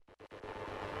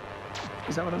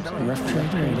Is that what I'm saying? Rough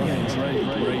Trade Radio. Rough Trade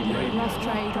Radio. Rough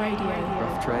Trade Radio.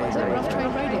 Rough Trade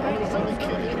Radio.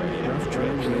 Rough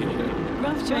Trade Radio.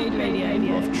 Rough Trade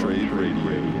Radio. Rough Trade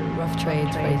Radio. Rough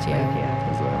Trade Radio.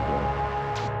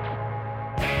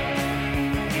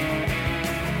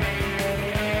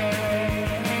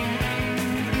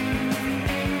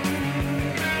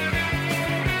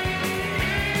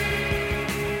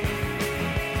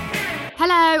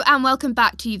 Hello and welcome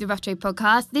back to the Rough Trade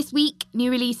podcast. This week,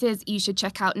 new releases you should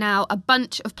check out now, a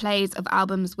bunch of plays of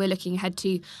albums we're looking ahead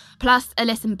to, plus a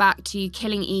listen back to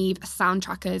Killing Eve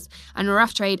soundtrackers and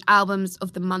Rough Trade Albums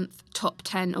of the Month top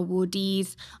 10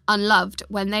 awardees, Unloved,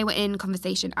 when they were in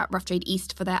conversation at Rough Trade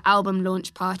East for their album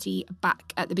launch party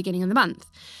back at the beginning of the month.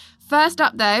 First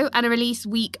up, though, and a release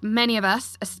week many of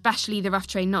us, especially the Rough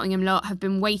Trade Nottingham lot, have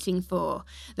been waiting for.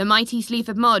 The mighty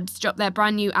Sleaford Mods dropped their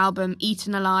brand new album,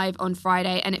 Eaten Alive, on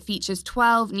Friday, and it features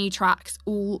 12 new tracks,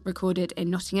 all recorded in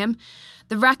Nottingham.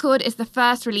 The record is the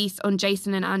first release on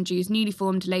Jason and Andrew's newly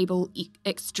formed label,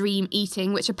 Extreme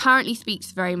Eating, which apparently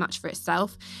speaks very much for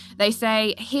itself. They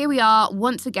say, "Here we are,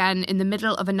 once again, in the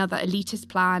middle of another elitist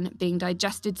plan, being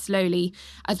digested slowly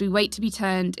as we wait to be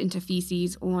turned into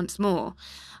feces once more."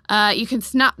 You can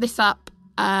snap this up.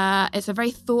 It's a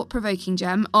very thought-provoking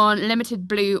gem on limited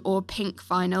blue or pink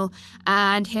vinyl.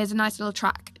 And here's a nice little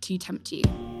track to tempt you.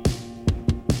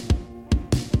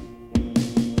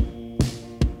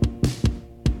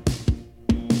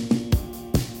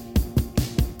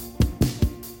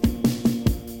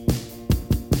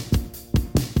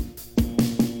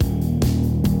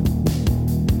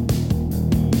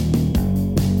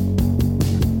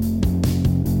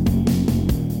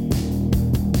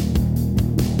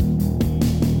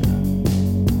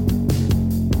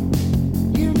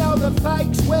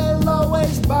 Fakes will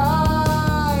always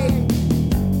buy.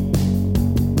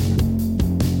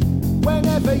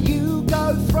 Whenever you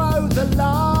go through the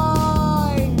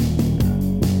line,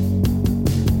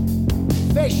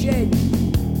 fishing,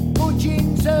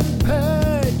 budgeons and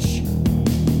perch,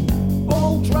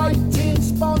 all draped in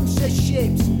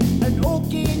sponsorships and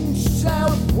hugging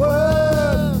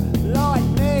self-worth like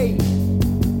me.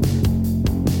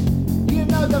 You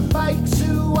know the fakes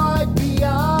who hide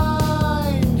behind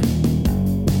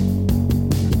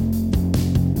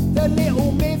the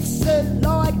little myths that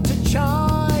like to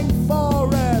chime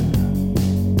for 'em.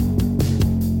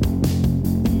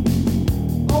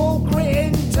 All grit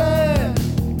and dirt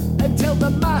until the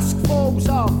mask falls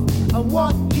off, and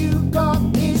what you got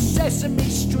is Sesame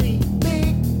Street,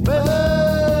 Big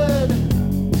Bird.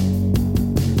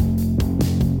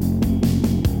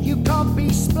 You can't be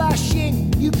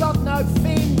splashing, you got no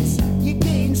fins, you're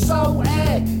getting salt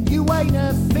air, you ain't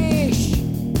a fish.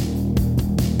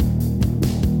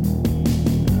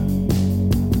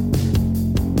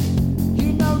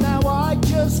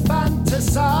 Just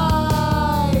fantasize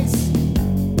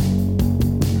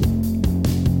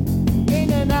in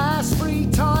an ass 3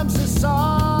 times the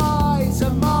size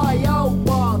of my old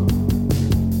one,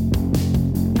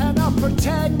 and I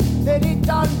pretend that it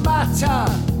don't matter.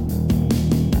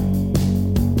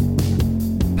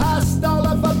 Past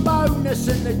Oliver Bonus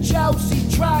and the Chelsea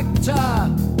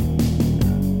tractor.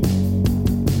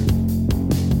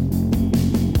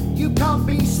 You can't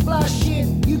be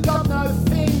splashing, you got no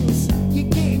fins. You're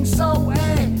getting salt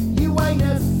air, you ain't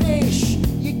a fish.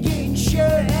 You're getting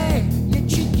shirt air, your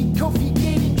cheeky cuff, you're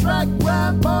getting dragged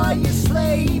round by your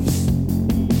slaves.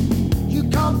 You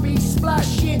can't be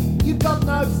splashing, you got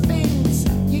no fins.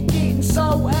 You're getting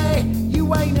salt air,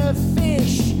 you ain't a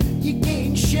fish. You're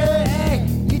getting shirt air,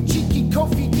 your cheeky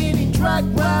cuff, you're getting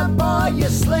dragged round by your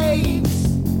slaves.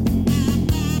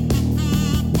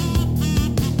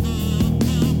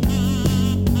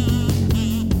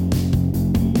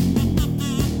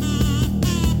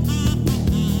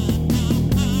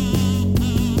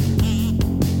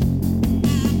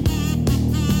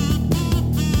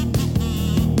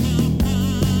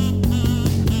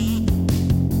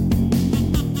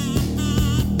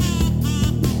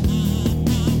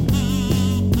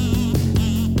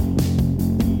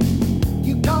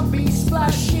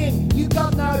 You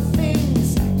got no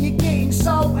fins, you're getting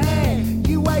salt air,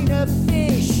 you ain't a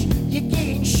fish. You're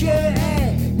getting shirt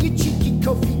air, your cheeky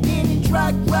cuff, you're getting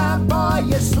dragged round by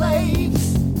your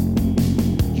slaves.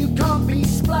 You can't be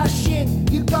splashing,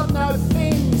 you got no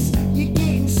fins, you're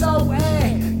getting salt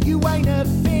air, you ain't a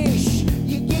fish.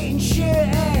 You're getting shirt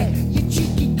air, your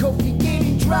cheeky cuff, you're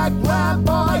getting dragged round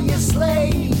by your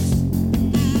slaves.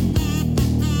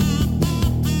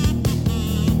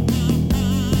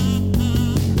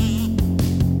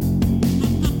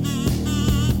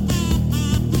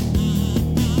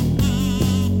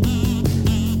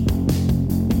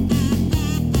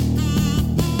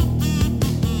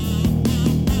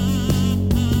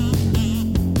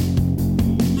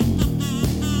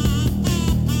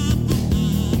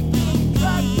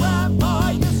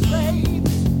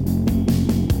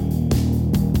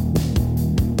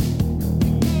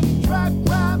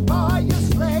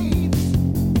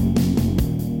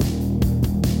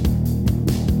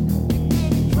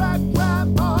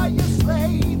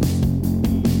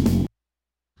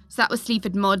 that was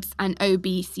Sleaford Mods and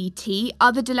OBCT.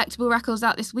 Other delectable records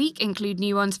out this week include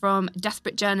new ones from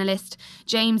Desperate Journalist,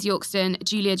 James Yorkston,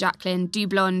 Julia Jacqueline, Du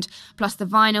Blonde, plus the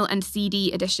vinyl and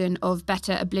CD edition of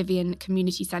Better Oblivion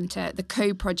Community Centre, the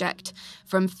co-project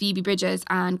from Phoebe Bridgers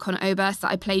and Conor Oberst that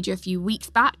I played you a few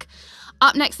weeks back.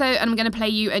 Up next, though, I'm going to play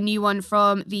you a new one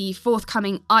from the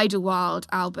forthcoming Idlewild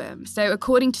album. So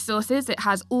according to sources, it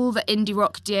has all the indie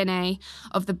rock DNA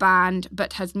of the band,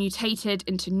 but has mutated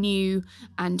into new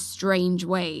and strange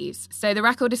ways. So the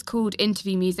record is called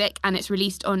Interview Music, and it's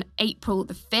released on April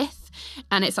the 5th,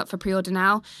 and it's up for pre-order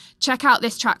now. Check out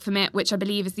this track from it, which I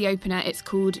believe is the opener. It's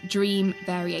called Dream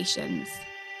Variations.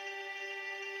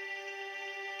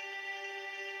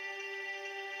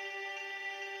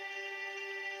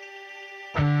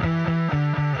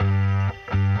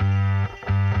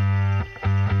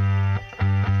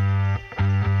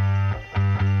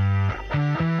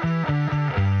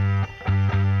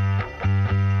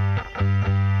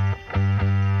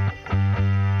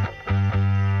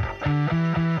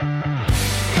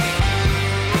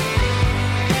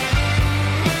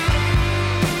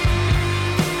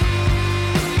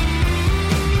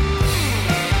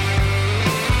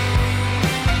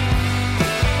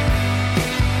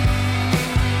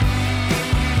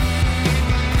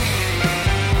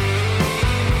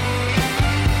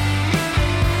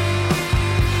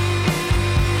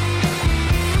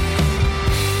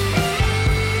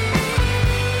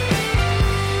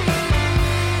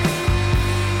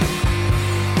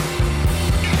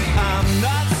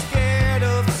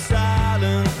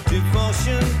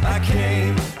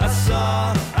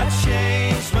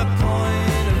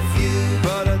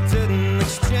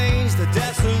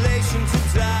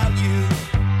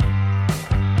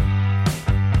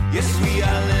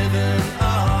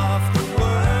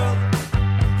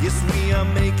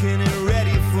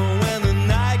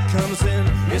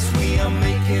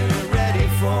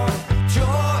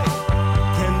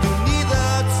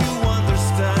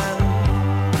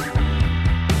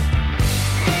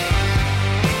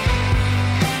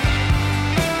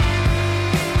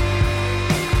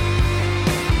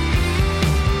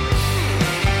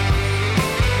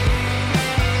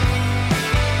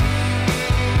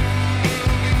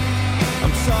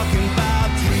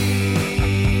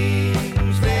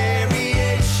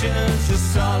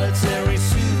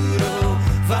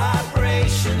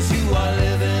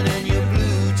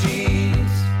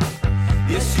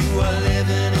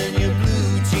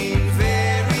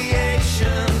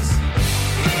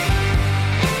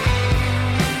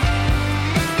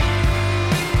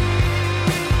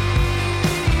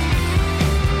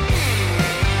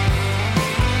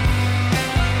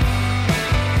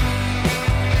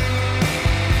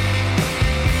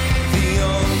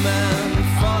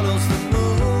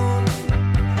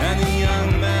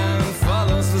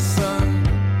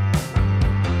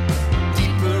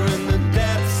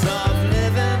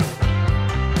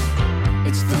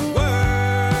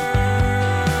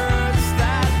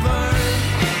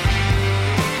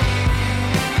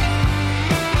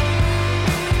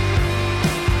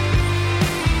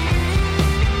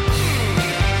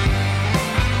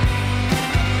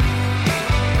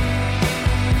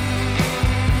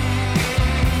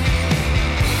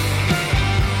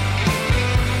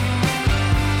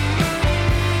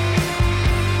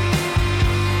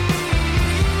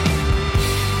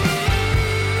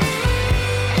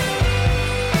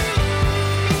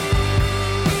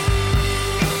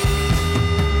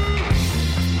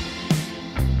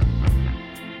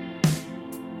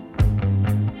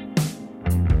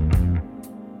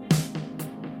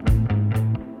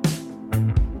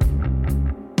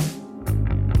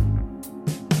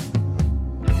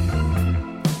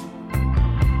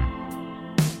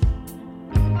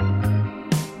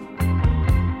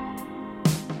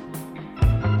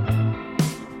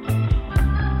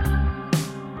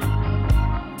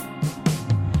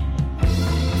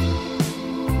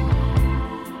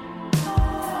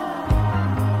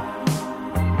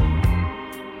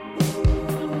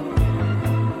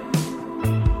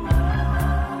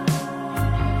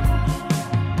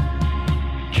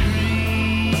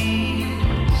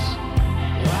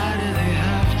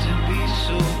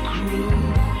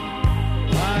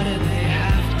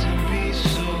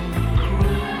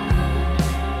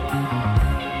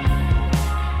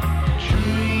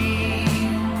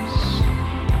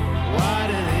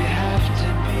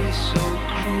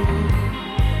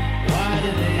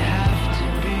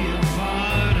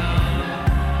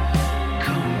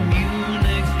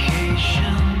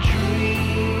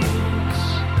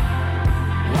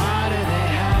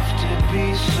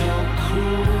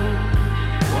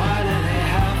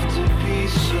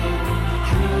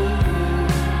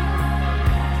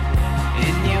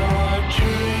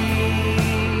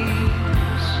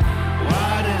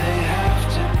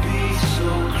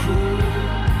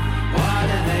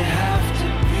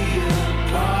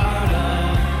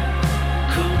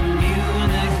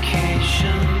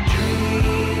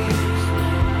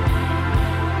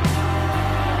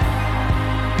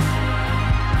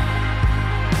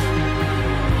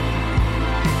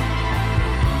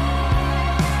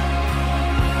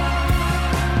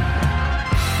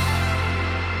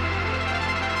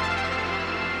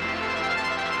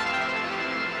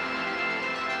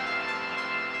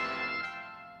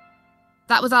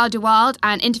 That was Our Wild,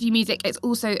 and Interview Music is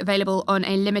also available on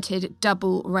a limited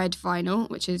double red vinyl,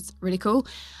 which is really cool.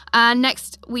 And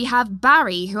next we have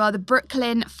Barry, who are the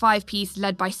Brooklyn five-piece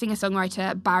led by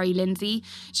singer-songwriter Barry Lindsay.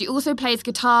 She also plays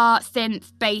guitar,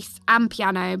 synth, bass and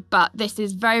piano, but this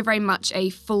is very, very much a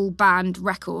full band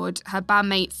record. Her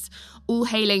bandmates all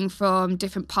hailing from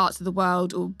different parts of the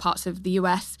world or parts of the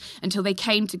US until they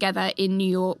came together in New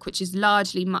York, which is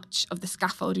largely much of the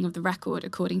scaffolding of the record,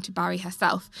 according to Barry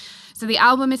herself. So the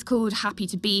album is called Happy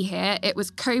to Be Here. It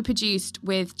was co-produced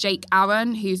with Jake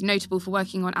Aaron, who's notable for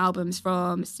working on albums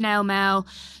from Snail Mail,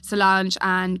 Solange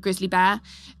and Grizzly Bear.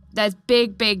 There's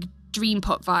big dream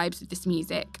pop vibes with this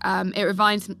music.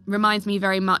 It reminds me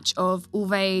very much of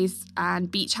Always and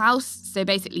Beach House, so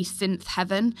basically synth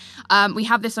heaven. We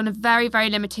have this on a very, very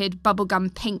limited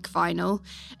bubblegum pink vinyl.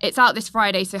 It's out this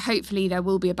Friday, so hopefully there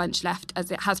will be a bunch left,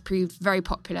 as it has proved very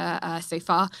popular so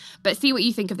far. But see what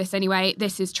you think of this anyway.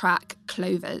 This is track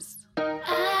Clovers.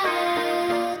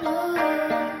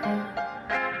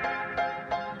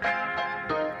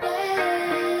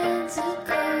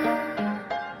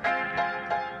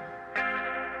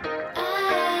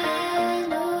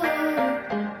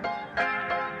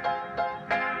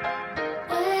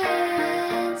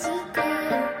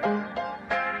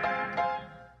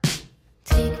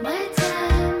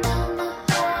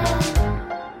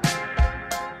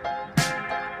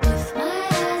 With my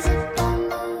eyes upon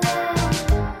the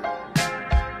wall.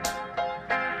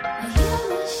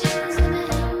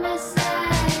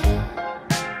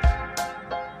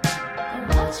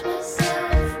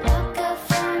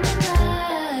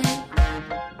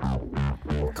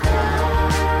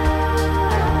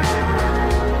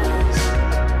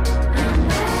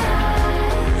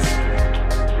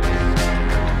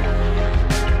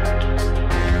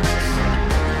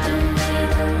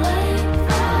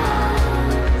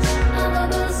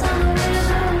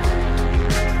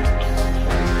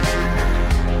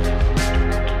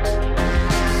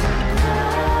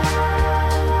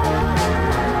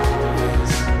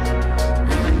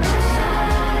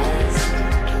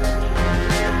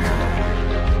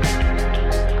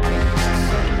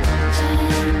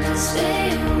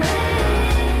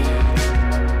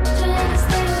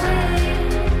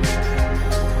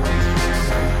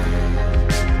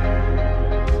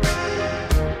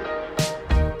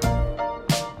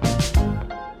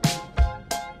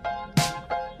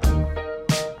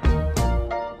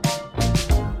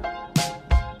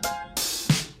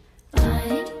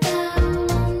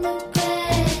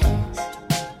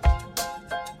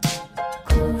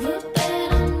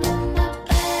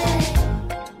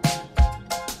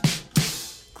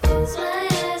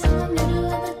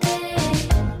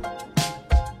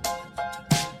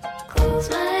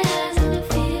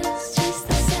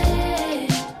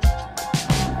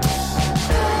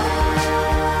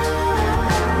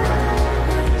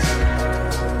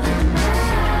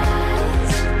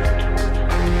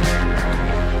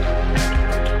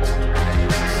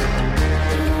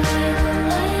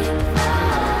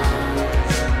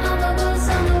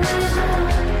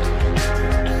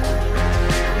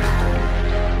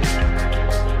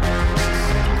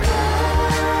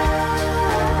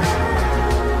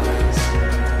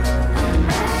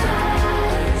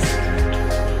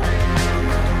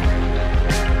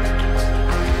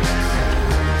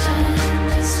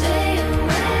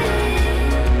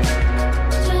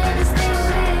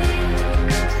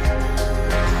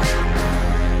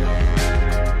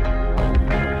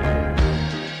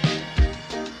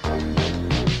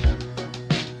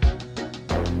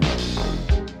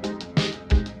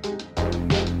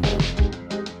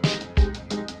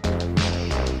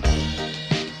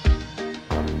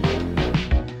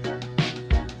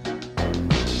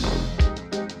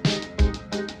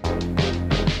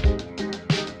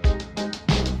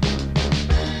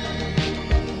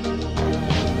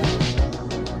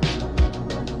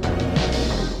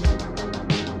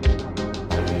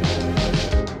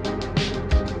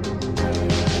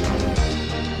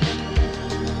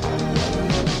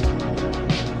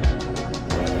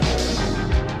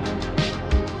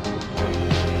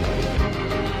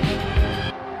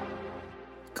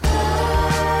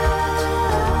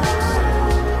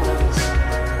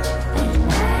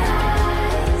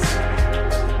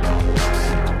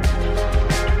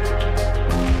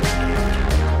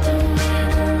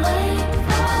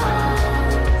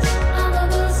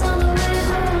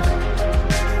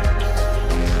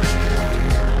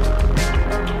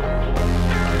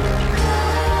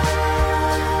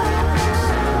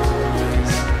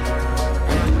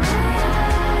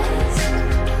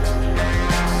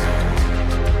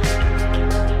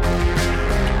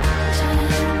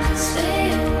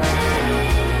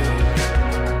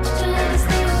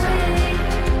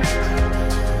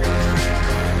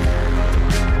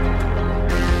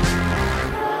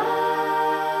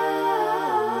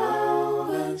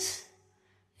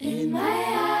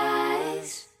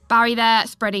 Barry there,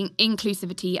 spreading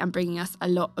inclusivity and bringing us a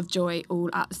lot of joy all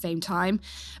at the same time.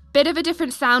 Bit of a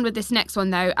different sound with this next one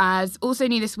though, as also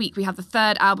new this week we have the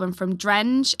third album from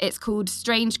Drenge. It's called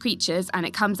Strange Creatures and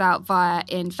it comes out via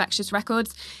Infectious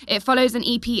Records. It follows an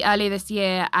EP earlier this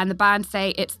year and the band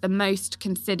say it's the most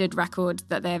considered record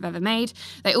that they've ever made.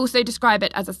 They also describe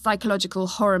it as a psychological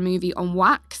horror movie on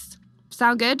wax.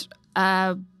 Sound good?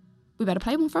 We better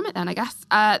play one from it then, I guess.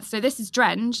 So this is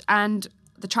Drenge and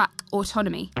the track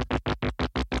Autonomy.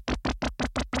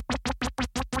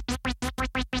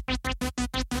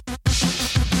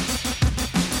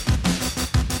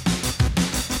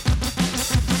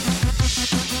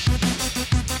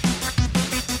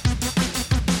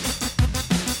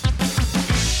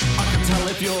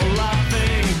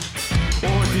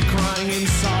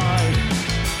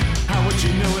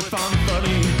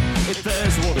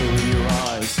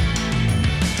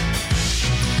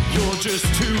 Just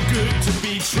too good to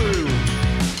be true.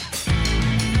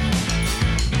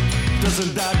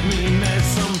 Doesn't that mean there's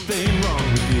something wrong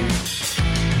with you?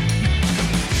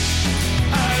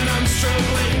 And I'm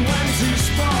struggling when to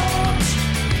spot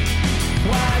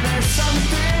why there's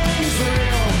something's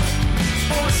real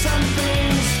or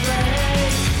something's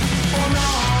fake or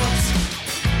not.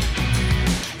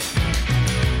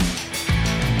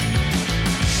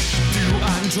 Do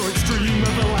androids dream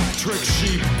of electric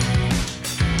sheep?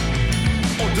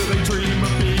 Or do they dream of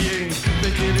being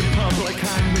naked in public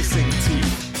and missing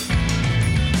teeth?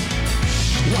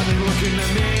 When they look in the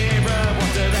mirror,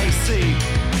 what do they see?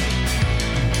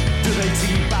 Do they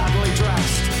see badly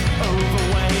dressed,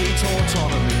 overweight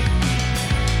autonomy?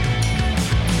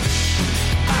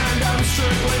 And I'm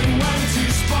struggling when to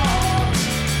spot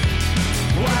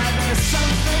why there's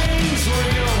something's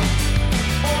real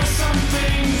or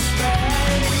something's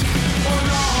fake or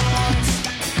not.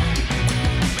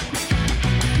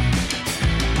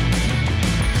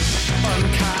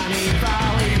 Uncanny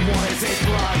Valley, what is it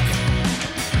like?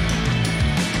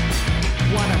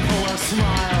 When I pull a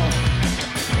smile,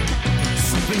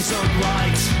 something's so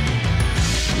right.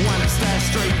 When I stare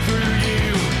straight through you,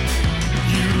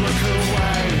 you look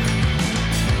away.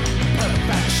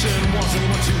 Perfection wasn't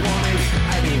what you wanted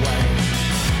anyway.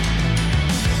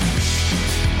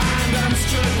 And I'm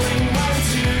struggling when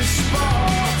to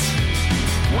spot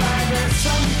whether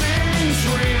something's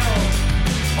real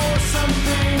or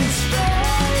something's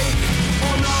fake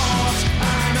or not.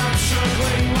 And I'm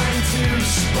struggling when to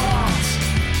spot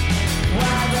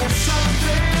whether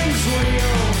something's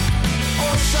real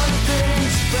or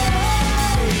something's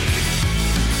fake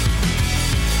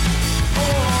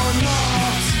or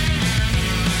not.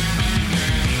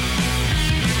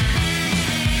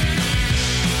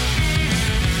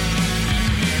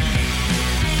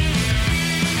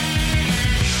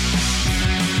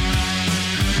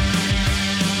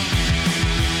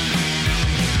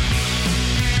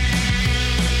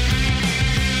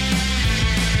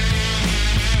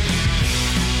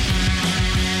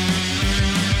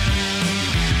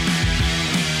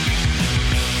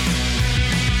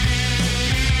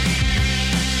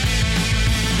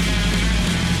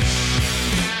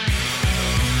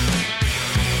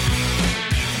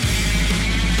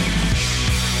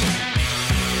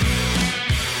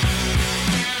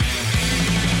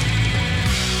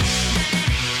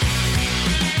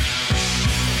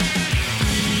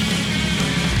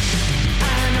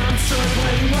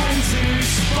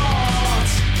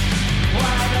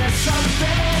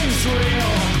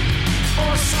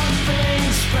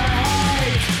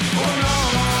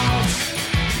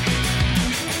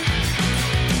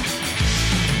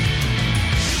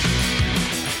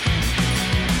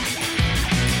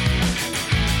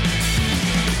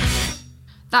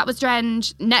 That was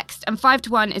Drenge. Next, and 5 to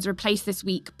 1 is replaced this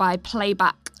week by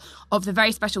playback of the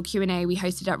very special Q&A we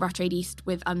hosted at Ratrade East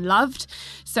with Unloved.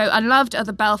 So Unloved are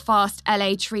the Belfast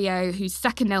LA trio whose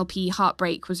second LP,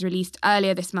 Heartbreak, was released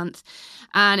earlier this month.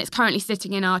 And it's currently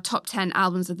sitting in our top 10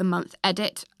 albums of the month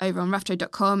edit over on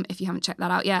roughtrade.com if you haven't checked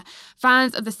that out yet.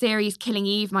 Fans of the series Killing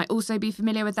Eve might also be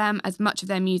familiar with them as much of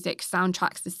their music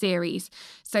soundtracks the series.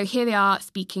 So here they are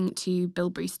speaking to Bill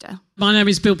Brewster. My name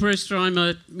is Bill Brewster. I'm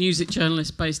a music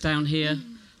journalist based down here.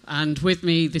 And with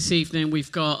me this evening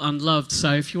we've got Unloved.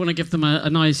 So if you want to give them a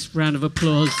nice round of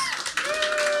applause.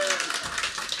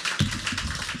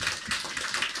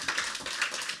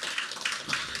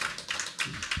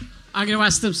 I'm going to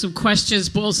ask them some questions,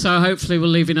 but also hopefully we'll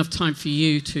leave enough time for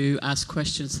you to ask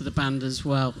questions to the band as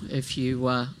well, if you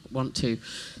want to.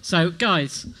 So,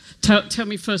 guys, tell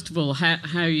me first of all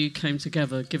how you came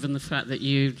together, given the fact that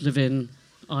you live in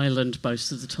Ireland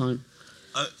most of the time.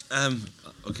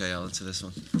 Okay, I'll answer this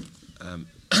one.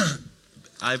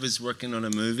 I was working on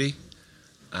a movie,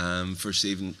 for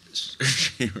Steven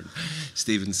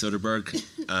Soderbergh,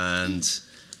 and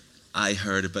I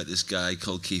heard about this guy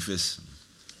called Keefus,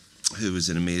 who was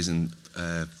an amazing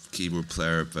keyboard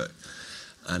player,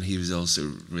 and he was also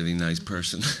a really nice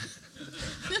person.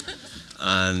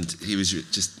 And he was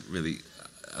just really,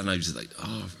 and I was just like,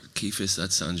 oh, Keefus,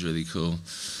 that sounds really cool.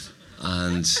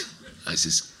 And I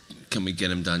said, can we get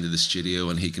him down to the studio?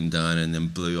 And he came down and then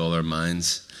blew all our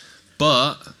minds.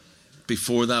 But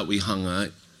before that, we hung out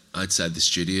outside the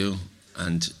studio,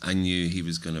 and I knew he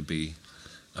was going to be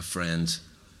a friend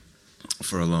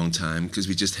for a long time, because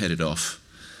we just hit it off.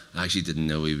 I actually didn't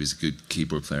know he was a good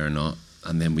keyboard player or not,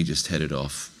 and then we just hit it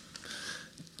off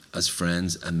as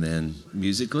friends, and then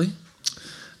musically.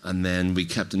 And then we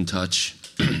kept in touch,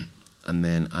 and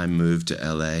then I moved to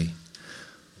LA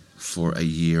for a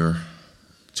year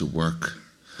to work.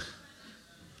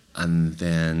 And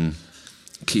then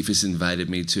Keefus invited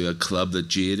me to a club that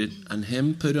Jade and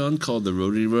him put on called the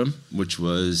Rotary Room, which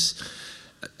was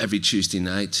every Tuesday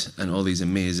night, and all these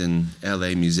amazing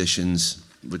LA musicians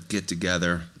would get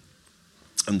together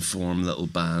and form little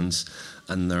bands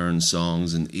and learn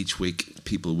songs, and each week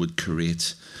people would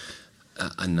create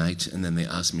a night, and then they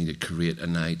asked me to create a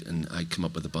night, and I'd come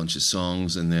up with a bunch of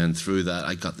songs, and then through that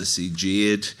I got to see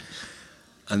Jade,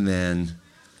 and then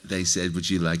they said, would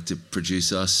you like to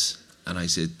produce us? And I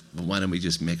said, well, why don't we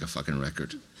just make a fucking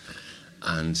record?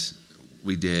 And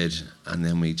we did, and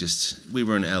then we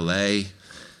were in LA,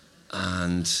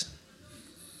 and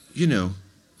you know,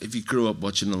 if you grew up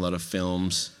watching a lot of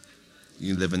films,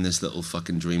 you live in this little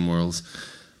fucking dream world,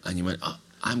 and you went, oh,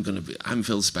 I'm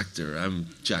Phil Spector, I'm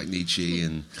Jack Nietzsche,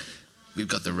 and we've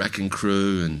got the Wrecking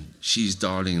Crew, and she's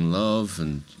Darlene Love,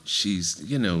 and she's,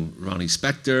 you know, Ronnie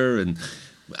Spector, and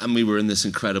we were in this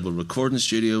incredible recording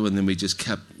studio, and then we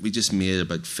just made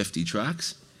about 50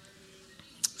 tracks.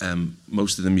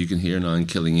 Most of them you can hear now in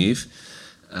Killing Eve.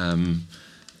 And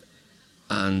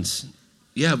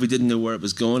yeah, we didn't know where it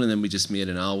was going, and then we just made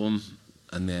an album,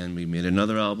 and then we made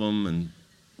another album, and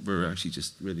we're actually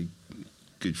just really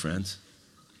good friends.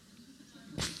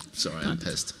 Sorry, I'm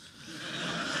pissed.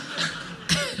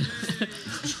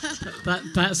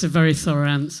 That's a very thorough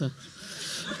answer.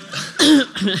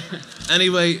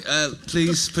 Anyway,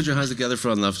 please put your hands together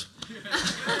for Unloved.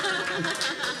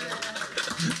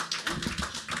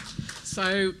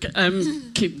 So,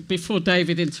 before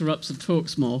David interrupts and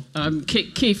talks more,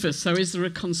 Keefus, so is there a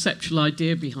conceptual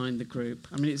idea behind the group?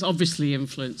 I mean, it's obviously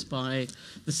influenced by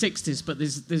the 60s, but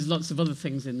there's lots of other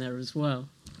things in there as well.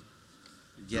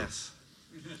 Yes.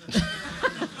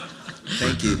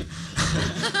 Thank you.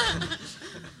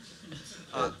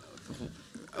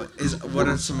 What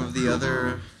are some of the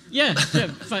other... Yeah,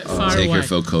 fire Take away. your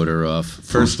vocoder off.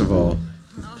 First of all,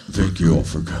 thank you all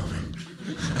for coming.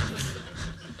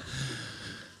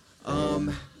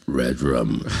 Red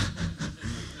Rum.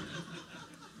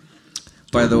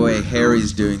 By the way,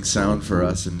 Harry's doing sound for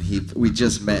us, and we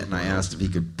just met, and I asked if he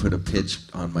could put a pitch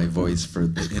on my voice for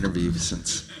the interview,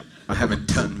 since I haven't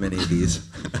done many of these.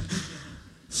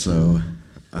 So...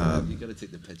 you gotta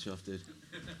take the pitch off, dude.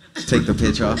 Take the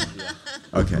pitch off? Yeah.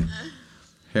 Okay.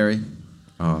 Harry?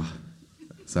 Oh,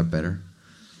 is that better?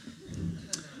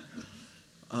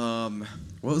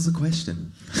 What was the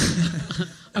question?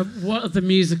 What are the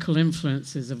musical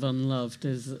influences of Unloved?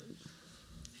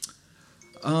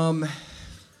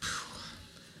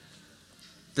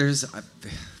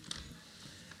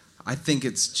 I think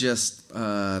it's just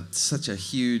such a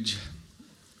huge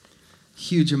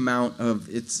amount of,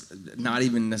 it's not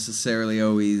even necessarily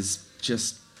always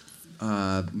just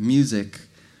music.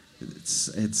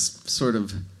 It's sort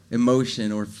of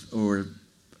emotion or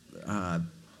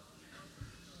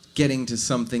getting to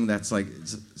something that's like,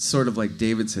 sort of like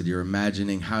David said, you're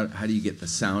imagining how do you get the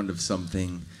sound of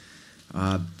something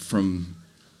from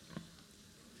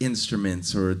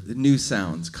instruments or new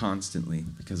sounds constantly,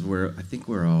 because I think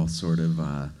we're all sort of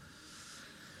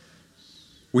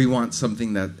we want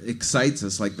something that excites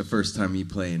us, like the first time you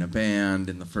play in a band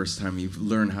and the first time you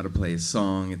learn how to play a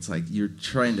song. It's like you're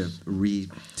trying to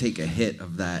take a hit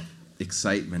of that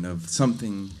excitement of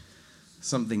something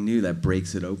new that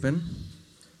breaks it open.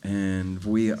 And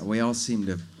we all seem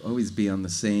to always be on the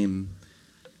same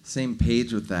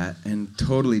page with that, and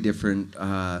totally different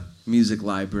music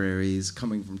libraries,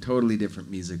 coming from totally different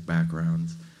music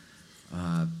backgrounds,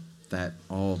 that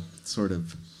all sort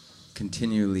of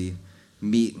continually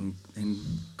meet and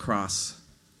cross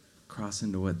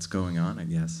into what's going on, I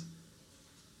guess.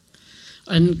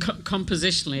 And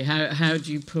compositionally, how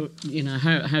do you put,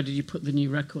 how did you put the new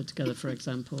record together, for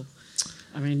example?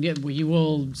 I mean, were you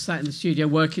all sat in the studio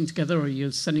working together, or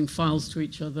you sending files to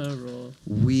each other, or?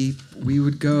 We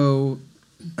would go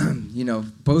you know,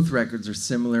 both records are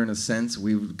similar in a sense.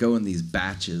 We would go in these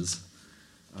batches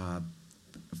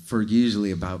for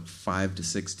usually about 5 to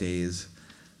 6 days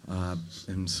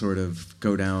and sort of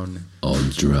go down... On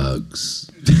drugs.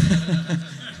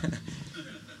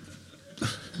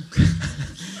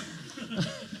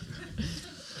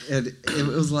 It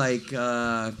was like...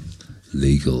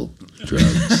 Legal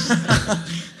drugs.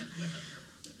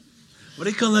 What do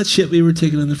you call that shit we were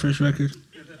taking on the first record?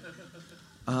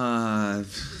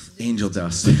 Angel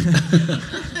dust.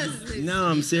 No,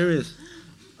 I'm serious.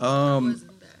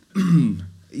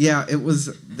 Yeah, it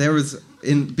was. There was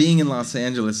being in Los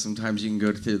Angeles. Sometimes you can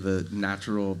go to the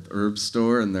natural herb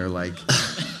store and they're like,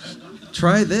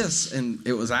 "Try this," and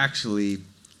it was actually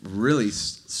really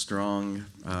strong,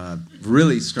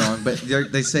 really strong. But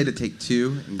they say to take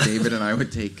 2, and David and I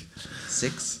would take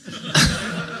 6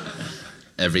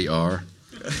 Every hour.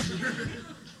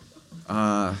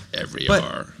 Every but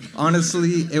hour.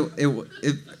 Honestly,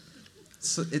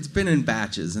 it's been in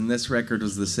batches, and this record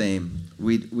was the same.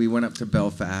 We went up to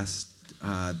Belfast.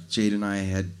 Jade and I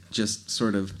had just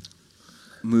sort of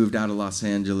moved out of Los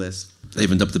Angeles. They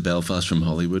went up to Belfast from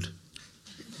Hollywood.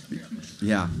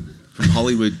 Yeah. From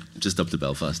Hollywood, just up to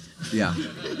Belfast. Yeah.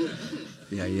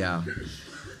 Yeah.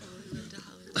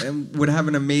 And would have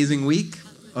an amazing week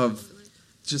of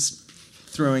just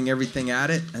throwing everything at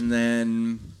it, and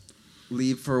then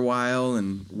leave for a while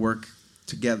and work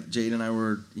together. Jade and I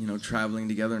were, traveling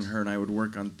together, and her and I would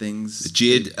work on things.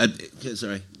 Jade,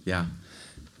 sorry. Yeah.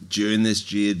 During this,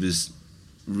 Jade was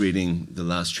reading The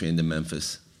Last Train to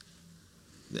Memphis,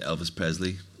 the Elvis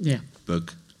Presley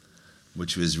book,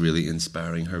 which was really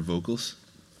inspiring her vocals.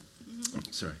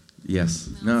 Sorry. Yes.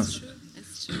 No.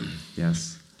 It's true.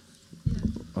 Yes.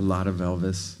 A lot of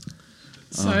Elvis.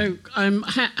 So,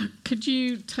 could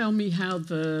you tell me how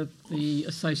the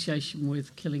association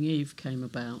with Killing Eve came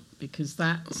about? Because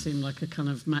that seemed like a kind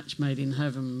of match made in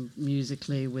heaven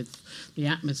musically with the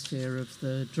atmosphere of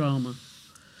the drama.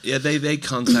 Yeah, they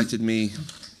contacted me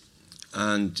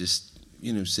and just,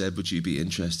 said, would you be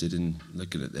interested in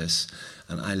looking at this?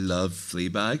 And I love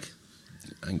Fleabag.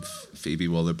 I think Phoebe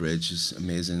Waller-Bridge is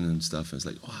amazing and stuff. And it's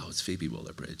like, wow, it's Phoebe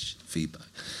Waller-Bridge, Fleabag.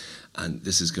 And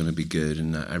this is going to be good.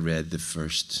 And I read the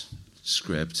first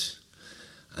script,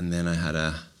 and then I had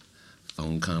a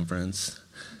phone conference,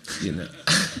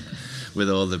 with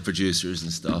all the producers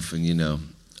and stuff, and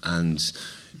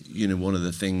one of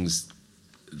the things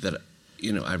that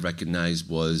I recognized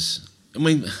was,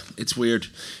 it's weird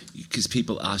because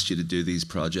people ask you to do these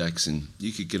projects, and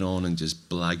you could get on and just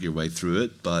blag your way through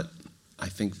it, but I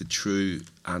think the true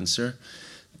answer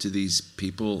to these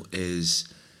people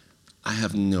is, I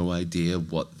have no idea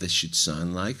what this should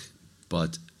sound like,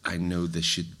 but I know this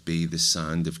should be the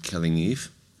sound of Killing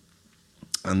Eve.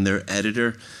 And their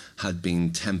editor had been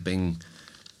temping,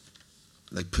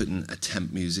 like putting a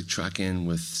temp music track in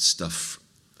with stuff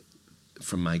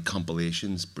from my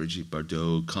compilations, Brigitte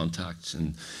Bardot, Contacts,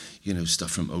 and stuff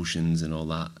from Oceans and all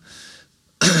that.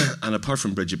 And apart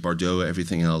from Brigitte Bardot,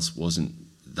 everything else wasn't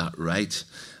that right.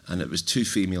 And it was 2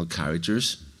 female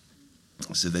characters.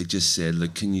 So they just said,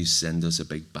 look, can you send us a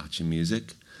big batch of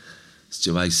music?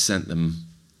 So I sent them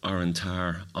our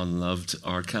entire unloved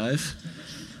archive.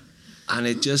 And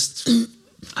it just,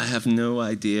 I have no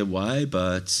idea why,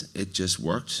 but it just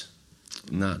worked.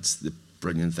 And that's the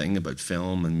brilliant thing about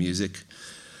film and music.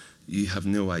 You have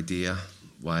no idea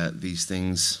why these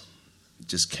things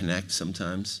just connect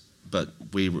sometimes. But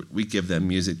we give them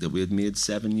music that we had made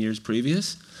 7 years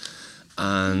previous.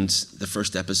 And the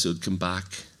first episode came back,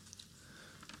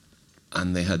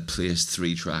 and they had placed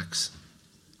 3 tracks.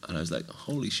 And I was like,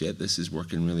 holy shit, this is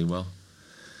working really well.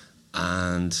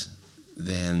 And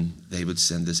then they would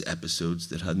send us episodes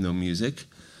that had no music,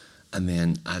 and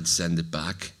then I'd send it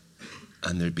back,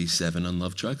 and there'd be 7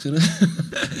 unloved tracks in it.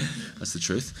 That's the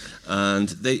truth.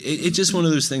 And it's just one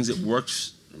of those things that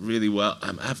works really well.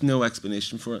 I have no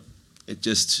explanation for it. It's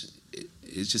just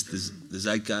the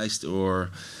zeitgeist or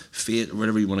fate or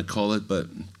whatever you want to call it, but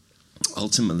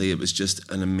ultimately it was just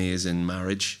an amazing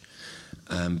marriage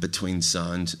between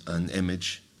sound and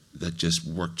image that just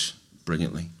worked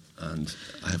brilliantly, and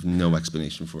I have no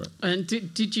explanation for it. And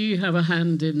did you have a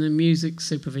hand in the music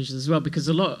supervision as well? Because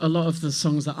a lot of the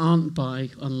songs that aren't by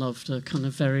Unloved are kind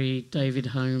of very David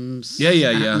Holmes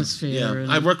atmosphere.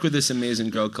 Yeah. I work with this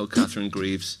amazing girl called Catherine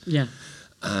Greaves. Yeah.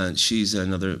 And she's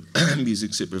another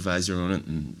music supervisor on it,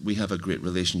 and we have a great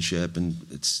relationship, and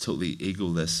it's totally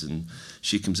egoless, and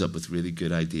she comes up with really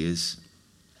good ideas,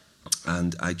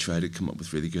 and I try to come up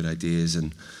with really good ideas,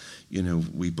 and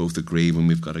we both agree when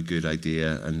we've got a good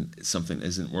idea and something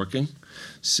isn't working.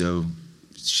 So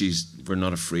we're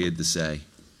not afraid to say,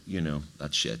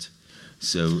 that shit.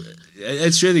 So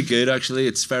it's really good, actually.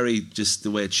 It's very just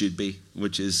the way it should be,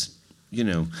 which is,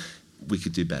 we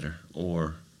could do better,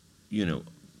 or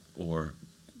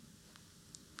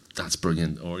that's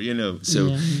brilliant, or,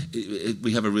 so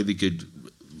we have a really good,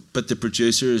 but the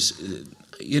producers,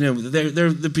 they're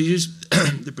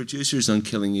the producers on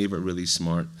Killing Eve are really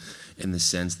smart in the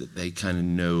sense that they kind of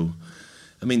know.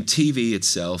 I mean, TV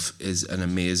itself is an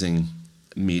amazing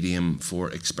medium for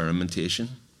experimentation,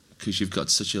 because you've got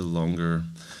such a longer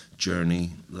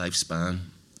journey, lifespan,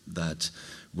 that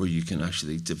where you can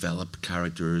actually develop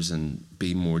characters and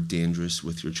be more dangerous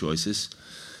with your choices.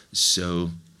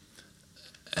 So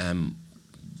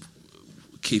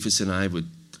Keefus and I would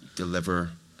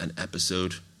deliver an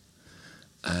episode,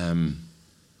 and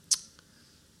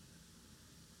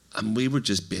we were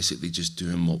just basically just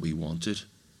doing what we wanted.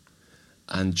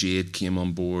 And Jade came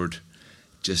on board.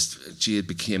 Jade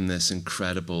became this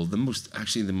incredible, the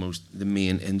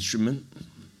main instrument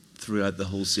throughout the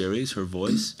whole series, her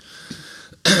voice.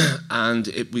 And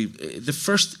the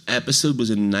first episode was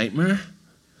a nightmare.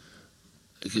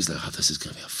 It was like, this is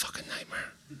going to be a fucking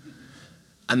nightmare.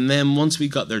 And then once we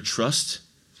got their trust,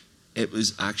 it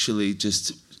was actually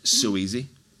just so easy,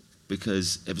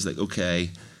 because it was like, okay,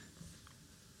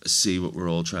 see what we're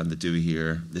all trying to do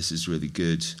here. This is really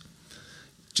good.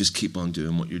 Just keep on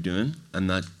doing what you're doing, and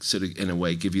that sort of, in a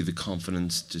way, give you the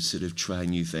confidence to sort of try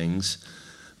new things.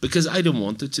 Because I don't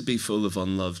want it to be full of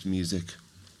unloved music.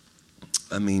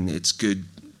 I mean, it's good.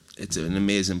 It's an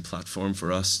amazing platform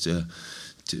for us to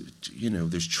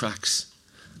there's tracks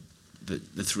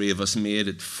that the three of us made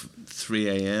at 3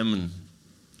 a.m. in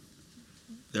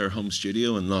their home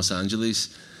studio in Los Angeles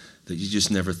that you just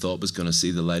never thought was going to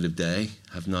see the light of day,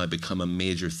 have now become a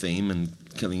major theme in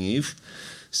Killing Eve.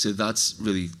 So that's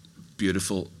really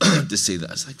beautiful to see that.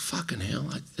 It's like, fucking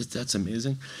hell, that's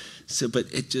amazing. So, but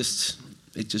it just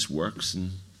works,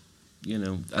 and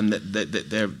and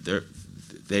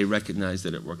they recognise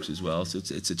that it works as well. So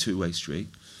it's a two-way street.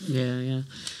 Yeah.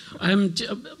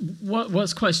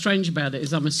 What's quite strange about it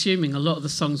is I'm assuming a lot of the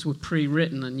songs were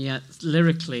pre-written, and yet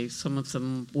lyrically some of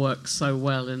them work so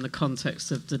well in the context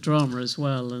of the drama as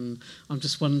well. And I'm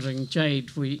just wondering,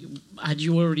 Jade, had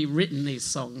you already written these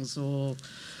songs, or?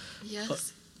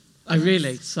 Yes. Oh,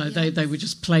 really? So they were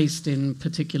just placed in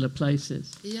particular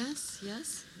places? Yes.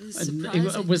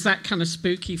 And was that kind of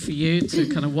spooky for you to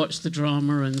kind of watch the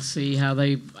drama and see how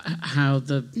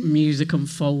the music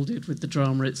unfolded with the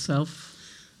drama itself?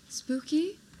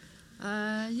 Spooky?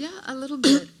 Yeah, a little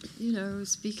bit.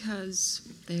 It's because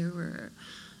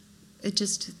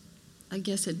I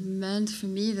guess it meant for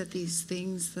me that these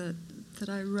things that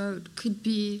I wrote could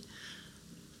be,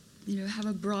 have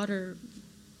a broader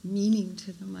meaning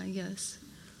to them, I guess.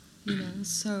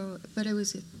 So, but it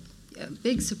was a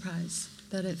big surprise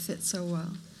that it fit so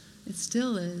well. It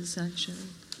still is, actually.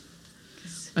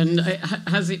 And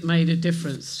has it made a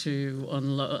difference to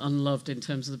Unloved in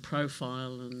terms of the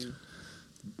profile? And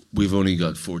we've only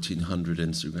got 1,400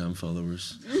 Instagram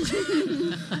followers.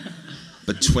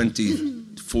 But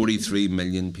 43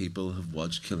 million people have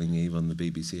watched Killing Eve on the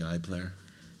BBC iPlayer.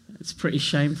 It's pretty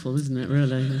shameful, isn't it,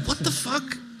 really? What the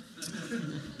fuck?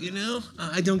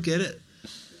 I don't get it.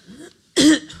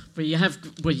 But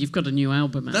you've got a new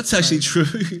album out. That's actually true.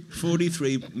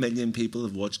 43 million people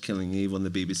have watched Killing Eve on the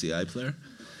BBC iPlayer,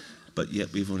 but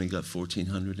yet we've only got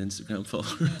 1,400 Instagram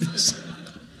followers.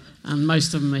 And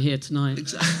most of them are here tonight.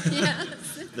 Exactly. Yes.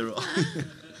 They're all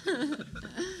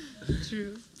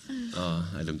True. Oh,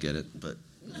 I don't get it, but.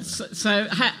 So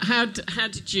how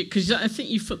did you? Because I think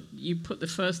you put the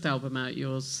first album out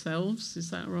yourselves. Is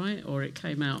that right? Or it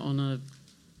came out on a.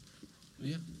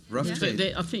 Yeah. Rough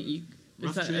Trade. I think you.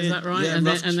 Is Rough that right? Yeah, and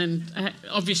then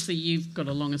obviously you've got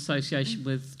a long association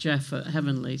with Jeff at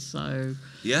Heavenly. So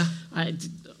yeah.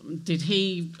 Did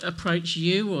he approach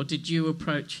you, or did you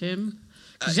approach him?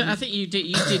 Because I think you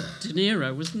did De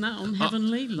Niro, wasn't that on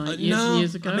Heavenly years and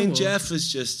years ago? I mean, Jeff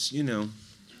is just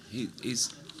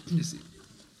he's.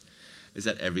 Is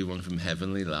that everyone from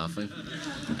Heavenly laughing?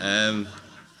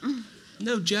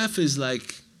 No, Jeff is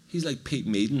he's like Pete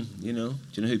Meaden, Do you know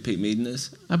who Pete Meaden is?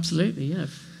 Absolutely, yeah.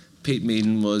 Pete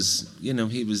Meaden was,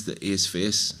 he was the ace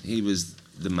face. He was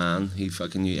the man. He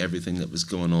fucking knew everything that was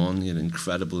going on. He had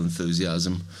incredible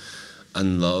enthusiasm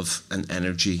and love and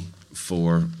energy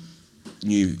for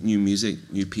new music,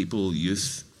 new people,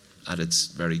 youth at its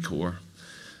very core.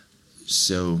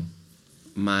 So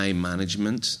my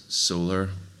management, Solar,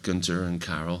 Gunter and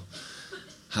Carol,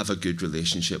 have a good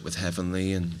relationship with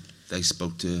Heavenly, and they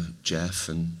spoke to Jeff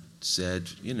and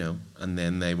said, and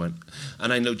then they went.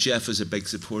 And I know Jeff is a big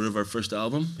supporter of our first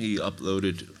album. He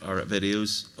uploaded our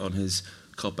videos on his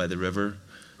Caught by the River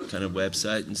kind of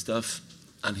website and stuff.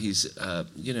 And he's,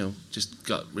 just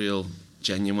got real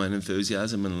genuine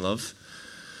enthusiasm and love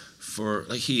for,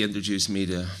 like, he introduced me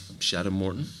to Shadow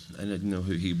Morton. I didn't know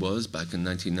who he was back in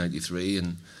 1993,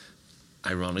 and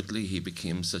ironically, he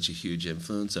became such a huge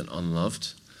influence on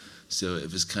Unloved. So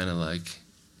it was kind of like,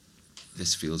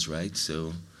 this feels right,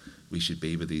 so we should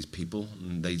be with these people.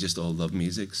 And they just all love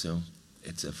music, so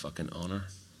it's a fucking honor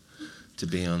to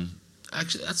be on.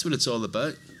 Actually, that's what it's all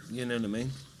about, you know what I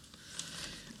mean?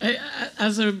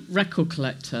 As a record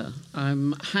collector,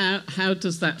 how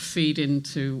does that feed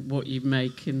into what you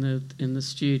make in the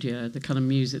studio? The kind of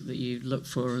music that you look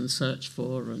for and search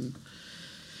for, and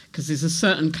because there's a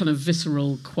certain kind of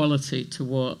visceral quality to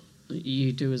what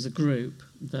you do as a group.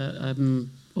 That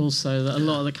also that a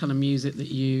lot of the kind of music that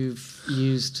you've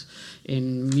used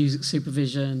in music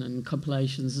supervision and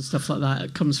compilations and stuff like that,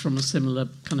 it comes from a similar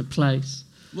kind of place.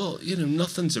 Well,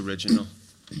 nothing's original.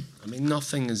 I mean,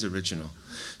 nothing is original.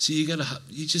 So you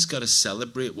just gotta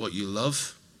celebrate what you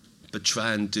love, but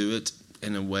try and do it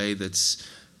in a way that's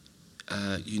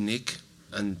unique.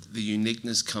 And the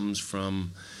uniqueness comes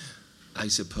from, I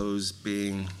suppose,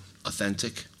 being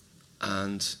authentic.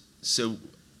 And so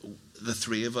the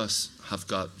three of us have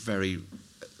got very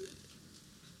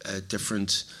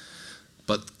different,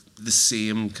 but the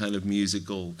same kind of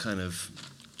musical kind of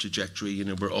trajectory.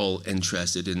 We're all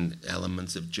interested in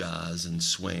elements of jazz and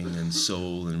swing and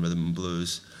soul and rhythm and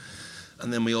blues.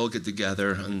 And then we all get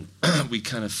together and we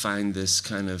kind of find this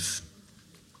kind of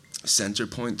center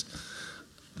point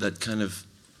that kind of,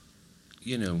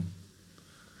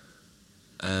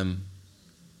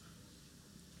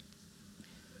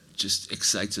 just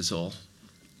excites us all.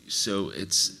 So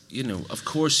it's, of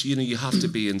course, you have to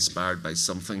be inspired by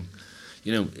something.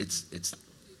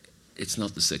 It's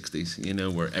not the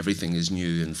 60s, where everything is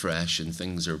new and fresh and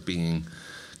things are being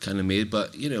kind of made.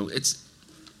 But,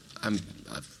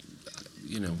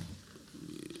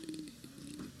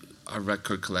 our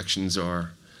record collections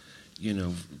are,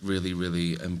 really,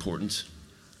 really important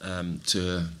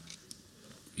to,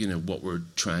 what we're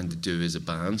trying to do as a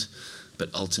band. But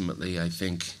ultimately, I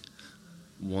think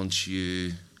once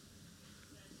you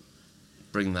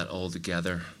bring that all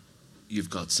together, you've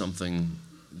got something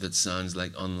that sounds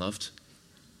like Unloved.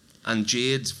 And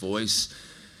Jade's voice,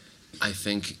 I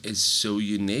think, is so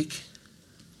unique.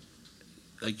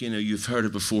 Like, you've heard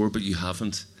it before, but you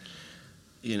haven't.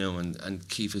 And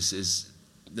Keefus is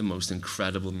the most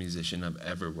incredible musician I've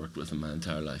ever worked with in my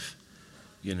entire life.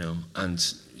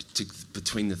 And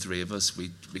between the three of us,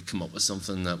 we come up with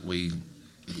something that we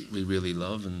really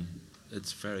love, and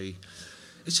it's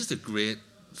just a great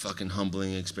fucking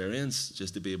humbling experience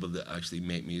just to be able to actually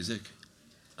make music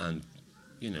and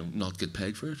not get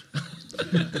paid for it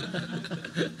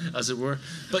as it were,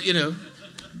 but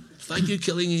thank you,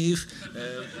 Killing Eve.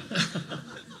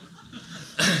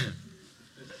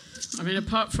 I mean,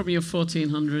 apart from your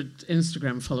 1,400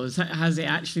 Instagram followers, has it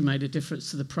actually made a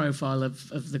difference to the profile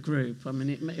of the group? I mean,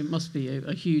 it must be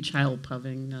a huge help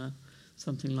having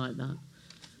something like that.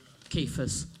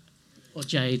 Keefus or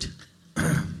Jade?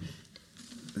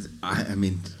 I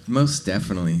mean, most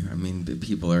definitely. I mean,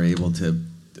 people are able to,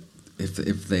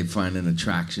 if they find an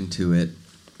attraction to it,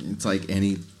 it's like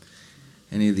any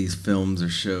of these films or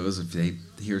shows, if they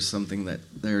hear something that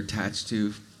they're attached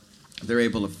to, they're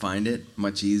able to find it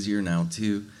much easier now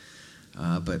too.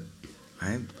 But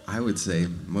I would say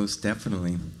most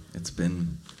definitely it's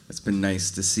been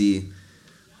nice to see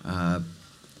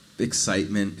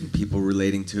excitement and people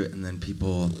relating to it, and then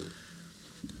people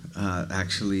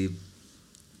actually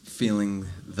feeling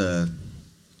the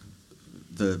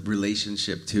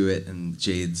relationship to it, and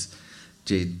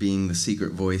Jade being the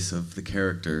secret voice of the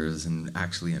characters and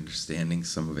actually understanding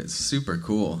some of it. It's super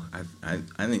cool. I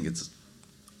think it's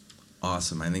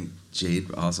awesome. I think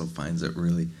Jade also finds it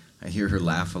really, I hear her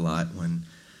laugh a lot when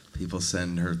people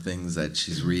send her things that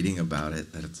she's reading about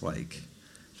it, that it's like,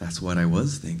 that's what I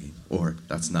was thinking, or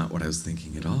that's not what I was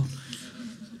thinking at all.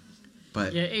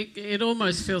 But yeah, it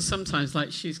almost feels sometimes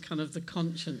like she's kind of the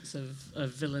conscience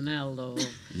of Villanelle, or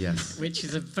yes, which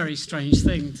is a very strange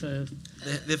thing to.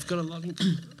 They've got a lot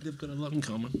in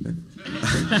common.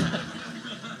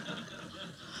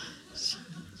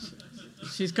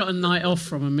 She's got a night off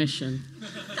from a mission.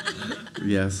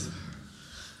 Yes.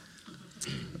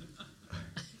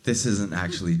 This isn't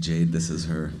actually Jade. This is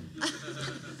her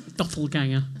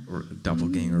doppelganger.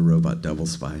 Doppelganger robot double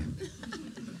spy.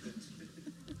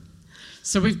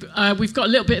 So we've got a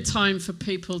little bit of time for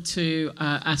people to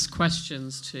ask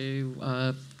questions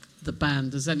to the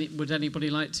band. Would anybody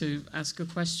like to ask a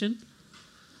question?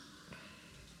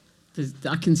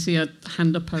 I can see a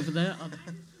hand up over there.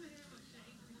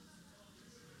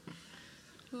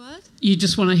 You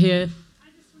just want to hear?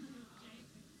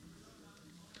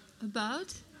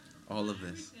 About? All of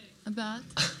this. About?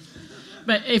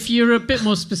 But if you're a bit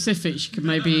more specific, you can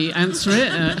maybe answer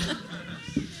it.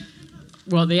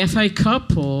 What, the FA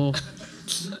Cup or...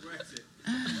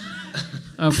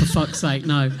 Oh, for fuck's sake,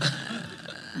 no.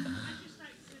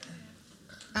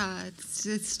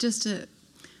 It's just a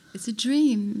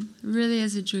dream. It really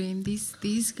is a dream.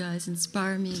 These guys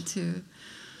inspire me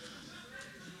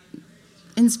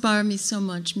so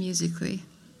much musically,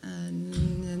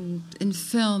 and in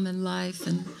film and life,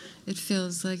 and it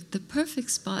feels like the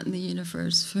perfect spot in the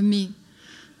universe for me.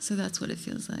 So that's what it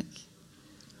feels like.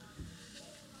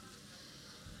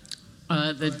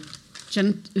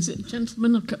 Is it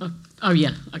gentleman? Oh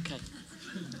yeah, okay.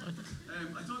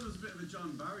 I thought there was a bit of a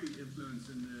John Barry influence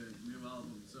in the new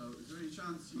album. So, is there any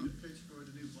chance you could pitch for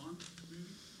the new Bond movie?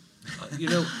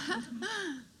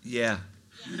 Yeah.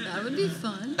 That would be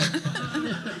fun.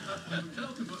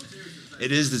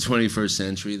 It is the 21st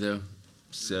century, though,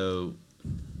 so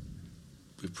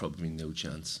we've probably no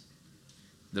chance.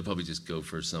 They'll probably just go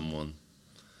for someone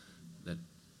that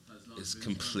is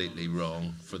completely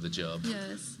wrong for the job.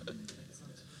 Yes.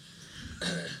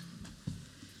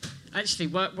 Actually,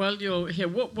 while you're here,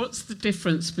 what's the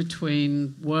difference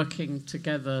between working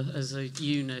together as a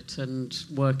unit and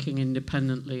working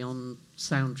independently on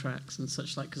soundtracks and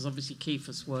such like? Because obviously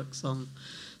Kiefer works on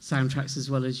soundtracks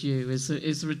as well as you. Is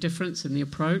there a difference in the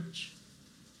approach?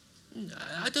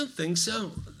 I don't think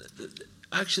so.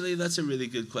 Actually, that's a really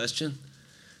good question,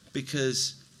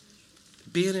 because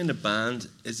being in a band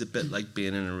is a bit like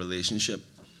being in a relationship.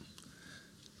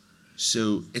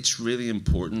 So it's really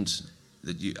important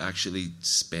that you actually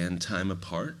spend time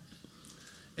apart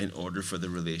in order for the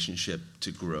relationship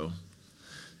to grow.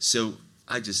 So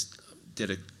I just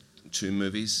did 2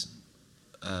 movies,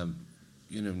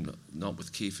 not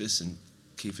with Kiefer, and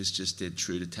Kiefer just did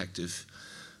True Detective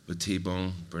with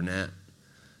T-Bone Burnett.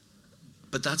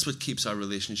 But that's what keeps our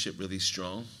relationship really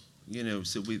strong,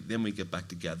 so then we get back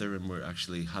together and we're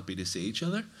actually happy to see each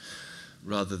other,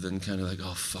 rather than kind of like,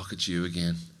 oh, fuck, it's you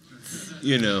again.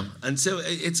 And so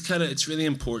it's really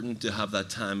important to have that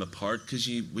time apart, because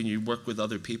when you work with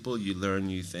other people, you learn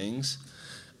new things,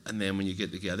 and then when you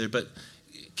get together. But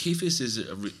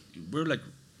Kiefer we're like,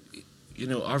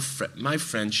 my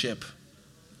friendship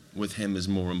with him is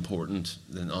more important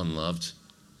than Unloved,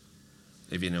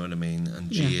 if you know what I mean.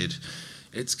 And Jade,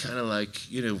 it's kind of like,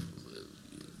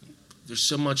 there's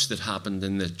so much that happened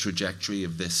in the trajectory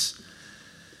of this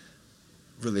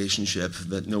relationship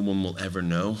that no one will ever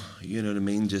know, you know what I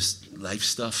mean? Just life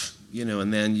stuff,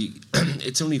 and then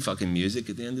it's only fucking music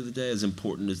at the end of the day, as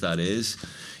important as that is.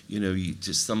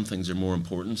 Just some things are more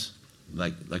important,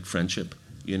 like friendship,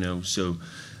 so,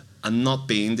 and not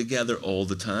being together all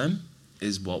the time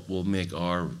is what will make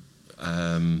our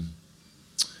kind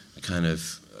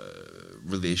of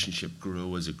relationship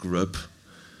grow as a group,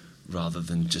 rather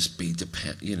than just be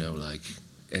like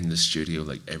in the studio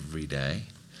like every day.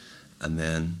 And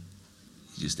then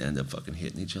you just end up fucking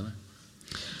hating each other.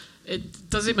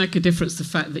 Does it make a difference, the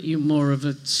fact that you're more of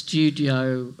a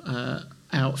studio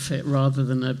outfit rather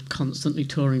than a constantly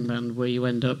touring band where you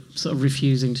end up sort of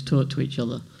refusing to talk to each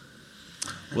other?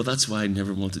 Well, that's why I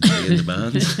never wanted to be in the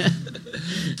band.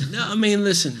 No, I mean,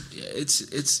 listen, it's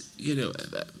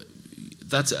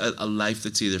that's a life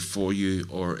that's either for you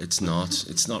or it's not.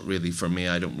 It's not really for me.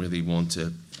 I don't really want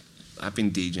to. I've been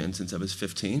DJing since I was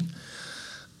 15.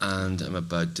 And I'm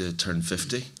about to turn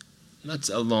 50. That's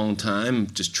a long time,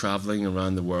 just traveling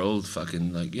around the world,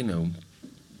 fucking like,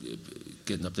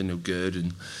 getting up to no good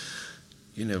and,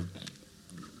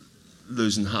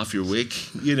 losing half your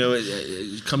week.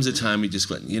 It comes a time you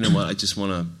just went, what, I just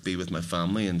want to be with my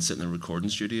family and sit in a recording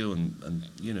studio and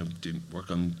do work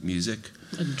on music.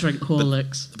 And drink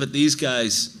Horlicks. But these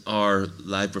guys are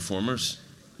live performers.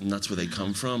 And that's where they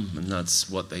come from, and that's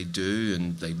what they do,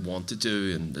 and they want to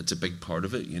do, and it's a big part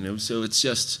of it, So it's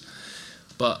just,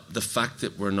 but the fact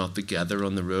that we're not together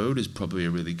on the road is probably a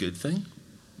really good thing,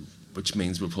 which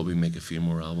means we'll probably make a few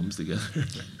more albums together.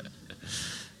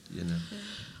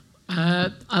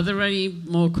 Are there any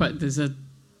more questions? There's a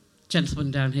gentleman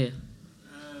down here.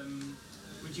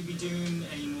 Would you be doing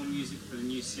any more music for the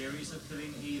new series of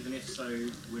Killing Eve, and if so,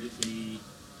 would it be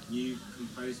new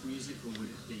composed music, or would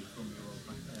it be from your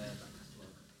back catalogue?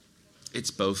 It's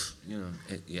both,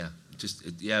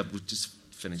 we've just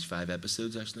finished 5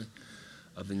 episodes actually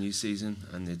of the new season,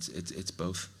 and it's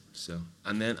both. So,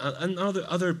 and then and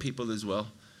other people as well.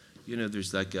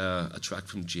 There's like a track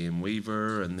from Jane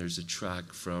Weaver, and there's a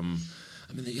track from,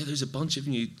 there's a bunch of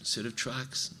new sort of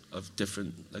tracks of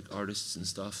different like artists and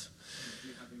stuff. Do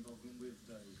you have involvement with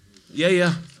those?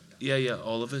 Yeah,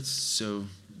 all of it. So,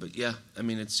 but yeah, I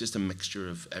mean, it's just a mixture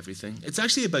of everything. It's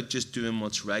actually about just doing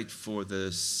what's right for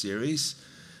the series.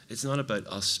 It's not about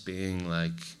us being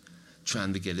like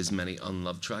trying to get as many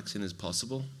unloved tracks in as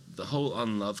possible. The whole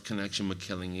unloved connection with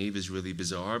Killing Eve is really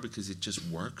bizarre because it just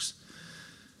works.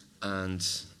 And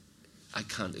I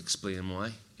can't explain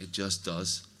why. It just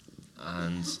does.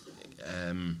 And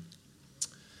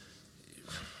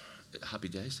happy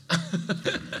days.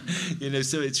 You know,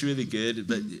 so it's really good.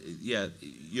 But yeah,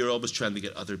 you're always trying to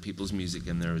get other people's music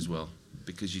in there as well,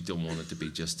 because you don't want it to be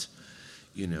just,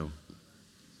 you know,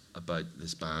 about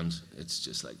this band. It's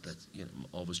just like that, you know, I'm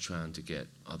always trying to get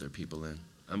other people in.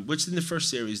 Which in the first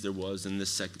series there was, in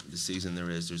this season there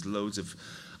is. There's loads of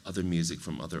other music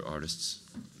from other artists,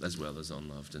 as well as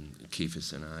Unloved and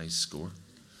Keefus and I's score.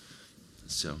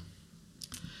 So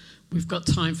we've got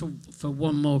time for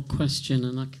one more question,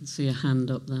 and I can see a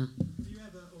hand up there. Have you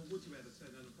ever, or would you ever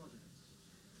turn down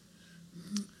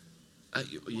a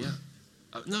project? Yeah.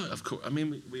 No, of course. I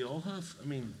mean, we all have. I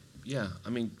mean, yeah. I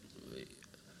mean,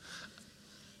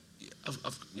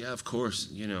 of course.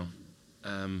 You know.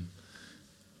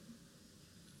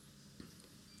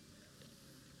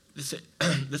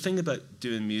 The thing about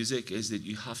doing music is that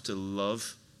you have to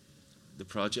love the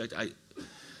project. I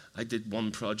did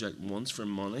one project once for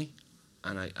money,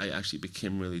 and I actually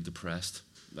became really depressed.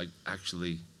 Like,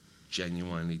 actually,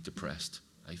 genuinely depressed.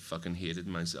 I fucking hated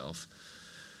myself.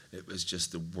 It was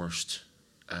just the worst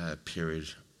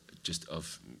period just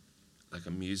of, like,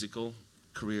 a musical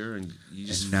career, and you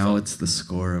just... And now it's the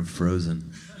score of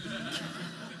Frozen.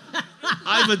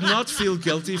 I would not feel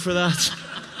guilty for that.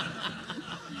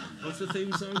 What's the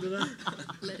theme song to that?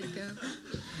 Let it go.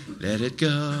 Let it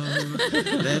go,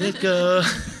 let it go.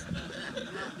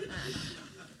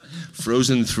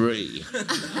 Frozen 3.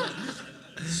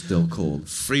 Still cold.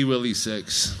 Free Willy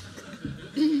 6.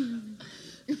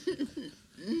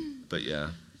 But yeah,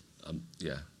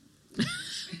 yeah.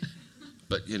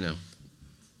 But you know,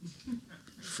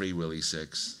 Free Willy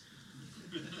 6.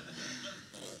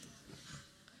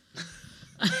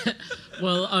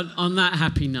 Well, on that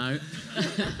happy note,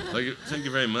 thank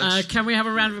you very much. Can we have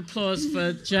a round of applause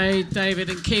for Jay, David,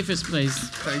 and Keefus, please?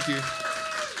 Thank you.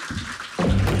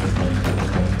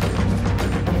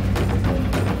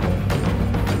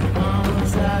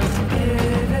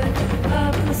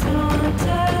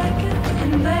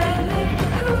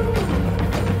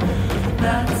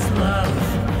 That's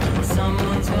love.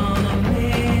 Someone's gonna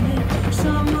mean it.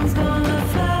 Someone's gonna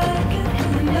fake it.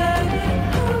 And baby,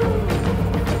 ooh,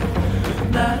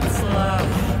 that's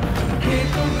love.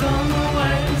 People gonna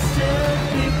waste it.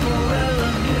 People will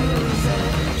abuse it.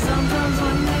 Sometimes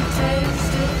when they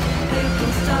taste it,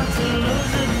 people start to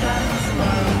lose it. That's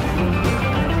love.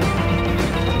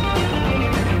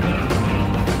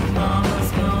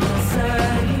 Mama's gonna say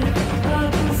it.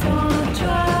 Papa's gonna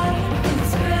try it.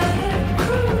 It's really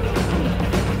cruel.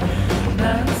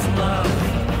 That's love.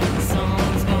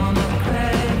 Someone's gonna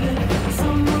crave it.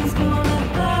 Someone's gonna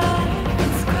buy it.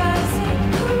 It's crazy.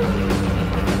 Ooh.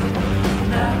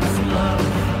 That's love.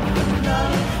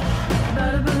 Love.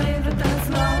 Better believe it. That's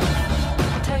love.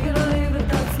 Take it or leave it.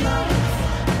 That's love.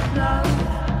 Love.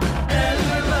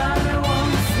 Everybody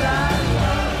wants that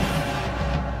love.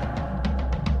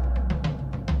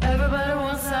 Everybody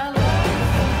wants that love.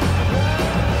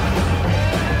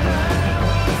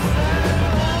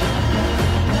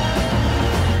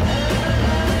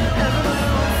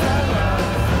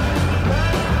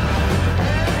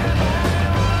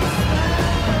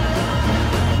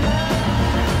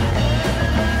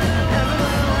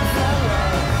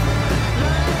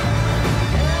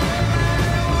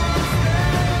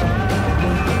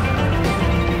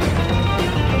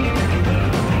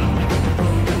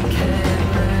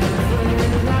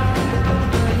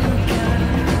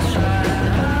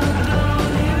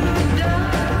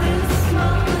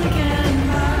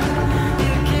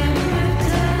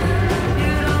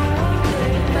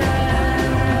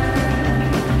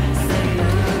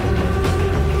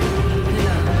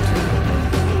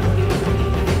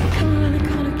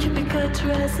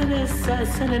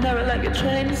 Sending her like a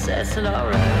train assassin,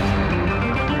 alright.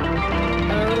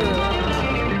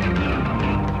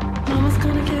 Mama's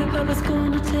gonna give, Papa's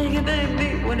gonna take it,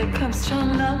 baby. When it comes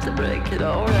trying not to break it,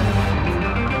 alright.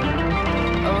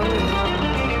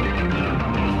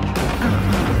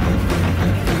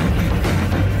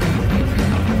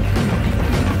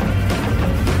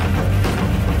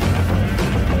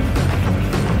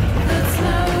 That's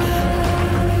love.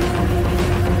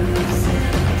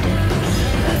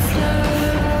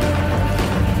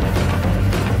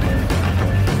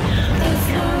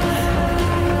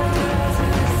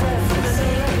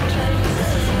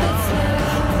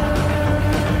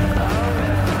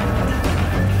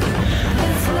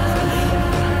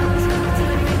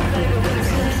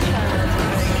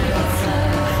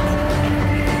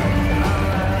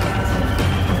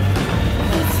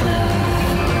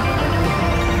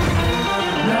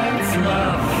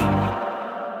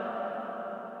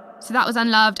 So that was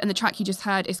Unloved, and the track you just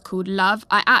heard is called Love.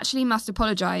 I actually must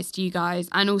apologise to you guys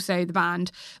and also the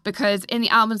band, because in the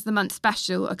Albums of the Month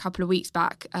special a couple of weeks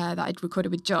back that I'd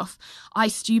recorded with Joff, I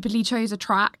stupidly chose a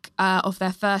track off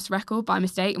their first record by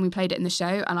mistake, and we played it in the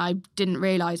show, and I didn't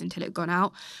realise until it had gone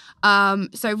out.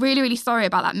 So really, really sorry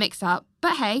about that mix-up.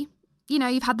 But hey, you know,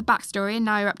 you've had the backstory and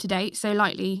now you're up to date, so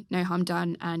lightly, no harm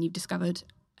done, and you've discovered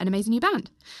an amazing new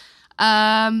band.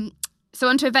 So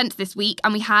on to events this week,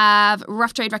 and we have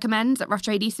Rough Trade Recommends at Rough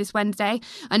Trade East this Wednesday,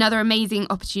 another amazing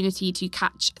opportunity to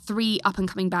catch 3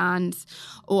 up-and-coming bands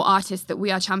or artists that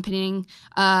we are championing,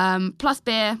 plus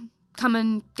beer. Come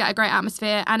and get a great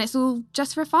atmosphere, and it's all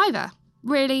just for a £5.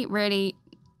 Really, really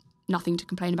nothing to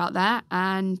complain about there,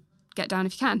 and get down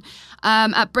if you can.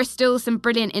 At Bristol, some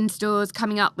brilliant in-stores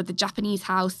coming up with the Japanese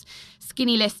House,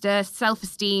 Skinny Lister,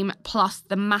 Self-Esteem, plus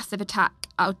the Massive Attack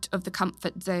Out of the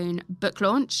Comfort Zone book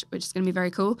launch, which is going to be very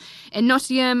cool. In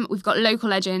Nottingham, we've got local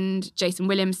legend Jason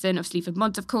Williamson of Sleaford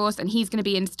Mods, of course, and he's going to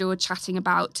be in store chatting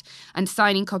about and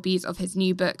signing copies of his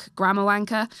new book, Grammar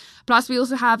Wanker. Plus, we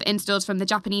also have in stores from the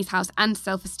Japanese House and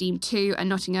Self-Esteem 2 at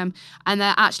Nottingham, and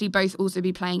they'll actually both also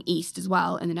be playing East as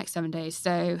well in the next 7 days.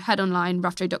 So head online,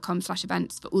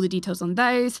 roughtrade.com/events for all the details on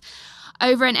those.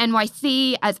 Over in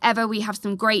NYC, as ever, we have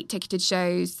some great ticketed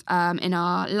shows in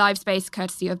our live space,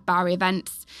 courtesy of Bowery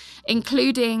Events,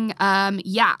 including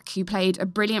Yak, who played a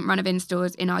brilliant run of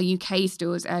in-stores in our UK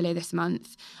stores earlier this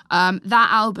month. That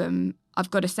album, I've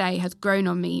got to say, has grown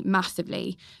on me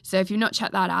massively. So if you've not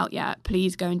checked that out yet,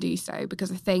 please go and do so,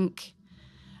 because I think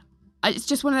it's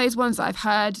just one of those ones that I've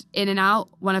heard in and out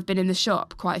when I've been in the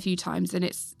shop quite a few times. And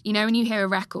it's, you know, when you hear a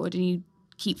record and you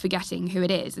keep forgetting who it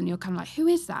is and you're kind of like, who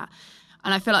is that?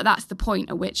 And I feel like that's the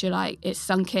point at which you're like, it's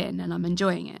sunk in and I'm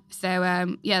enjoying it. So,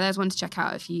 yeah, there's one to check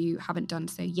out if you haven't done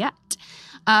so yet.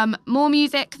 More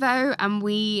music, though, and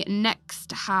we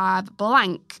next have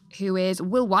Blank, who is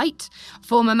Will White,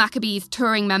 former Maccabees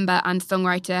touring member and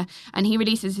songwriter, and he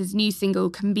releases his new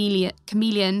single,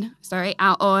 Chameleon,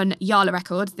 out on Yala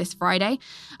Records this Friday.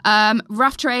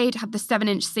 Rough Trade have the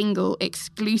 7-inch single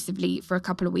exclusively for a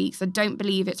couple of weeks. I don't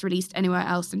believe it's released anywhere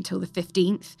else until the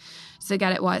 15th. So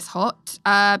get it while it's hot.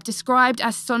 Described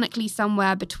as sonically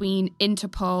somewhere between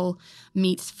Interpol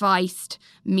meets Feist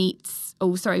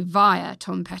via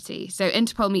Tom Petty. So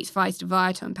Interpol meets Feist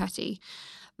via Tom Petty.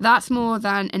 That's more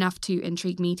than enough to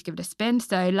intrigue me to give it a spin.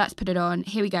 So let's put it on.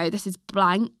 Here we go. This is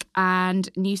Blank and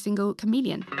new single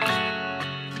Chameleon.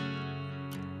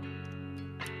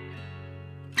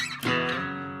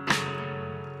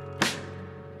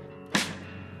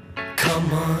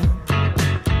 Come on.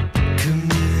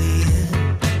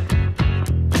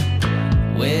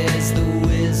 Where's the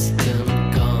wisdom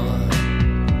gone?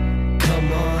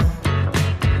 Come on,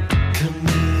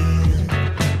 chameleon.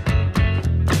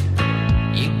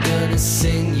 You're gonna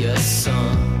sing your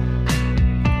song.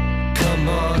 Come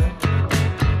on,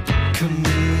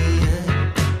 chameleon.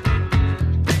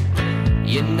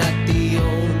 You're not the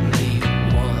only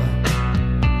one.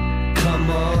 Come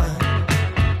on,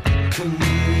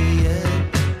 chameleon.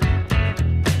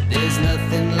 There's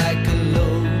nothing like a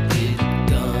loaded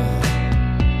gun.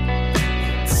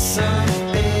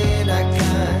 Something I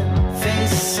can't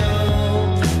face, so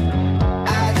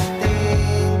I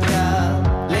think I'll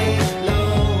lay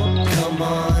low. Come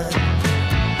on,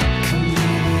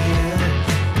 chameleon.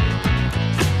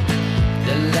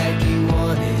 The light you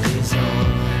wanted is on.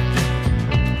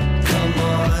 Come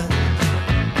on,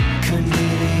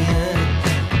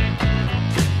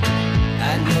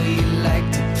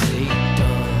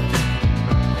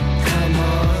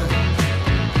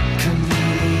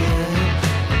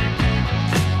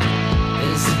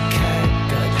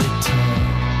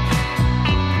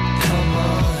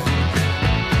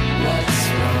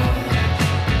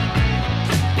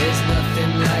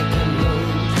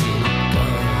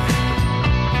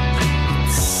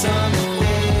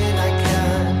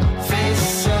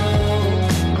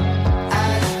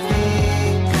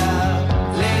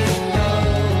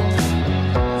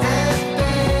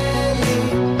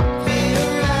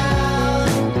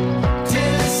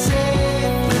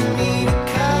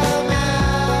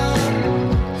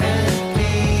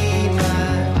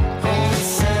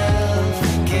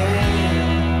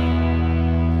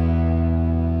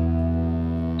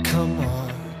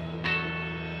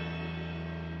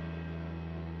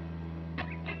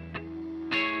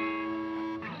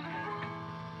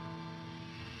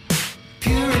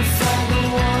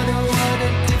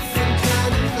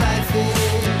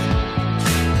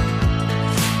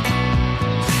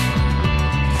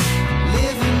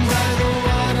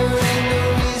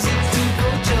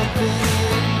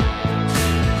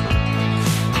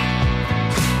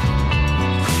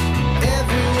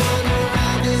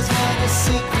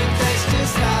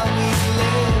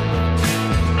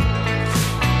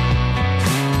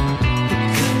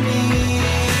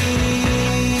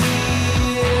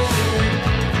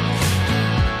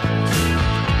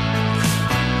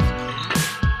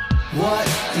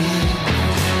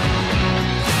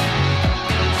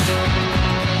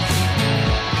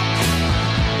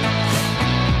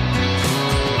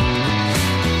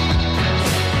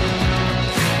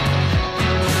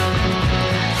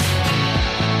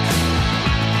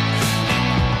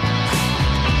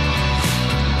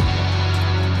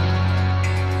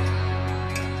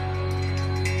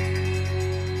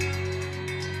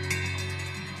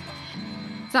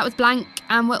 So that was Blank,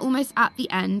 and we're almost at the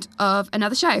end of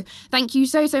another show. Thank you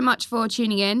so much for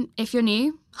tuning in. If you're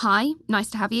new, hi, nice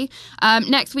to have you.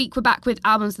 Next week, we're back with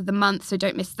Albums of the Month, so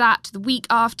don't miss that. The week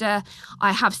after,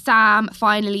 I have Sam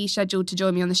finally scheduled to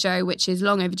join me on the show, which is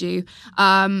long overdue.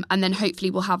 And then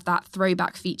hopefully we'll have that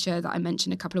throwback feature that I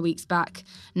mentioned a couple of weeks back,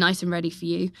 nice and ready for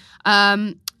you.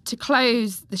 To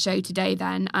close the show today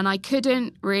then, and I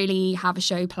couldn't really have a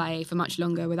show play for much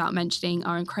longer without mentioning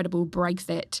our incredible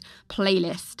Brexit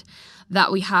playlist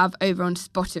that we have over on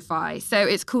Spotify. So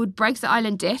it's called Brexit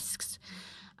Island Discs,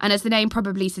 and as the name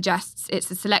probably suggests,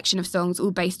 it's a selection of songs all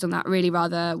based on that really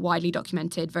rather widely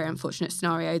documented, very unfortunate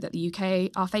scenario that the UK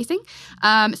are facing.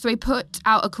 So we put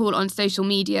out a call on social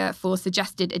media for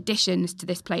suggested additions to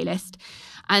this playlist,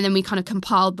 and then we kind of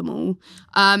compiled them all.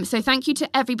 So thank you to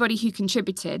everybody who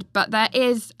contributed, but there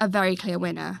is a very clear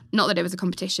winner. Not that it was a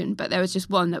competition, but there was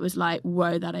just one that was like,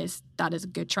 whoa, that is a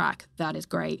good track. That is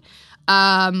great.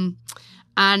 And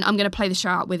I'm going to play the show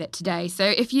out with it today. So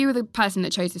if you were the person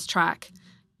that chose this track,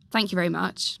 thank you very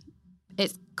much.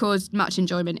 It's caused much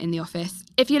enjoyment in the office.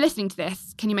 If you're listening to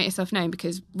this, can you make yourself known?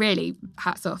 Because really,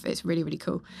 hats off, it's really, really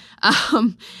cool.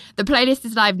 The playlist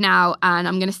is live now, and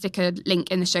I'm going to stick a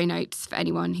link in the show notes for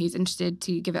anyone who's interested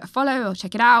to give it a follow or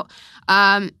check it out.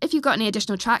 If you've got any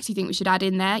additional tracks you think we should add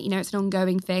in there, it's an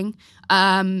ongoing thing.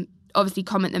 Obviously,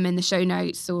 comment them in the show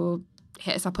notes or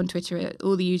hit us up on Twitter at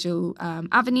all the usual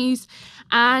avenues.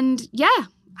 And yeah,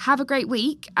 have a great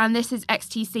week. And this is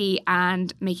XTC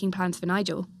and Making Plans for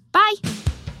Nigel. Bye.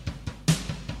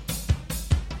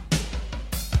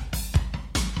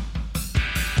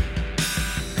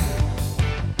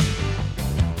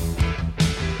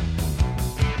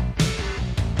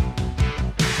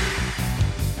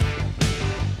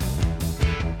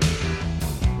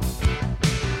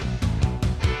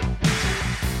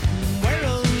 We're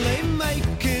only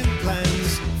making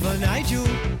plans for Nigel.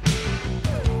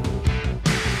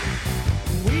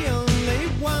 We only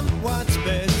want what's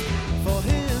best for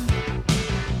him.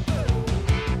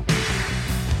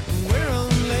 We're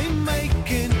only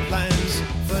making plans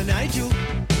for Nigel.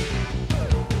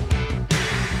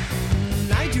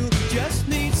 Nigel just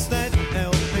needs that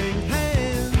helping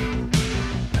hand.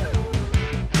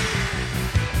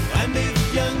 And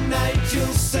if young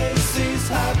Nigel says he's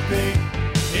happy,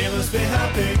 he must be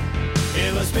happy,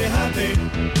 he must be happy,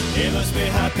 he must be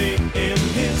happy in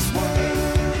his world.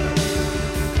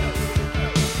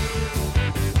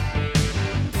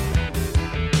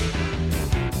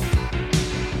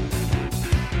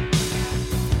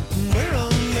 We're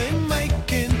only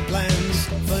making plans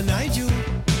for Nigel.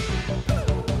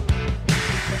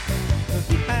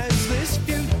 He has this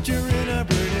future in a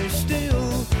British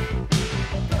steel.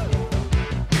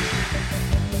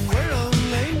 We're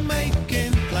only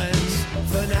making plans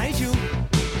for Nigel.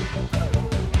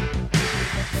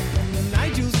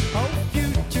 Nigel's whole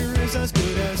future is as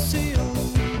good as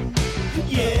sealed.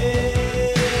 Yeah,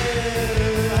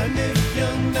 and if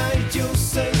young Nigel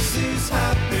says he's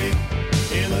happy,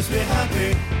 he must be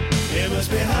happy, he must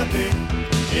be happy,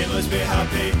 he must be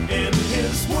happy in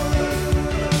his world.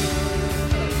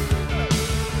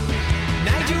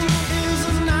 Nigel is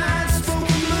an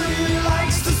outspoken man, he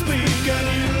likes to speak and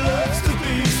he loves to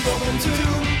be spoken to.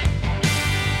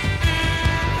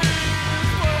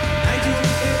 Nigel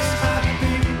is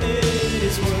happy in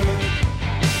his world.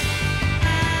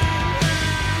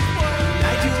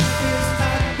 Nigel is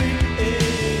happy in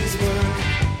his world.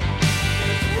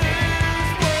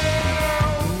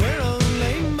 We're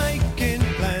only making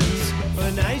plans for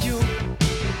Nigel.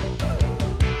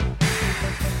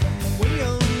 We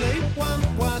only want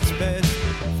what's best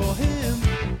for him.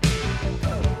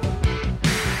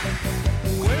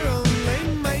 We're only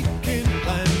making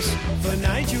plans for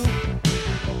Nigel.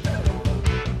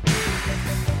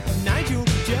 Nigel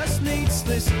just needs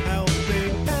this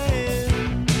helping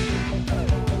hand.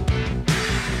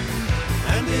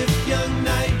 And if young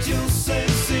Nigel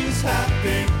says he's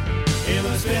happy, he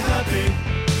must be happy,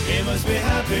 he must be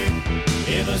happy,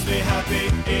 he must be happy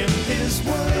in his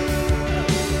world.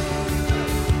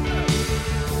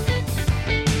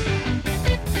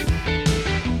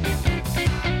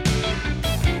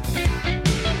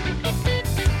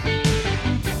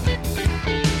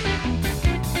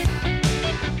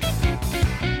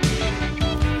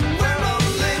 We're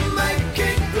only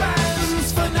making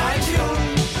plans for Nigel.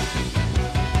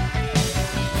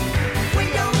 We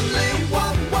only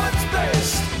want what's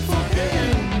best for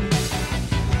him.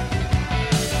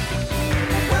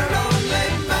 We're only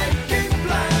making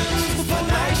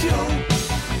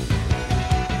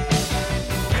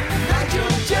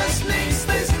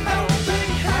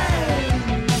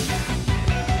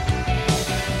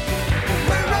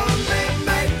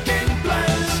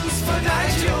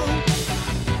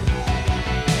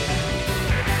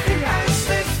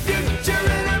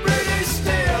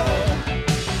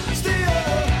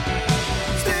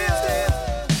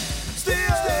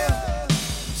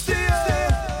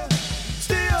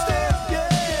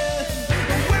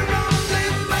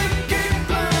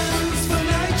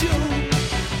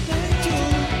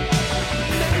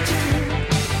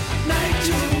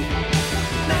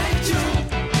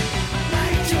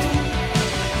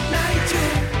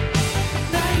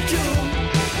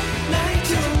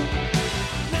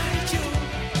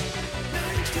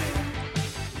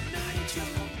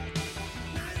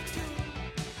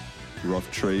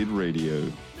Rough Trade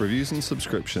Radio. Reviews and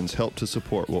subscriptions help to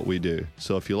support what we do,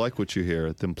 so if you like what you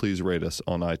hear, then please rate us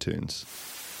on iTunes.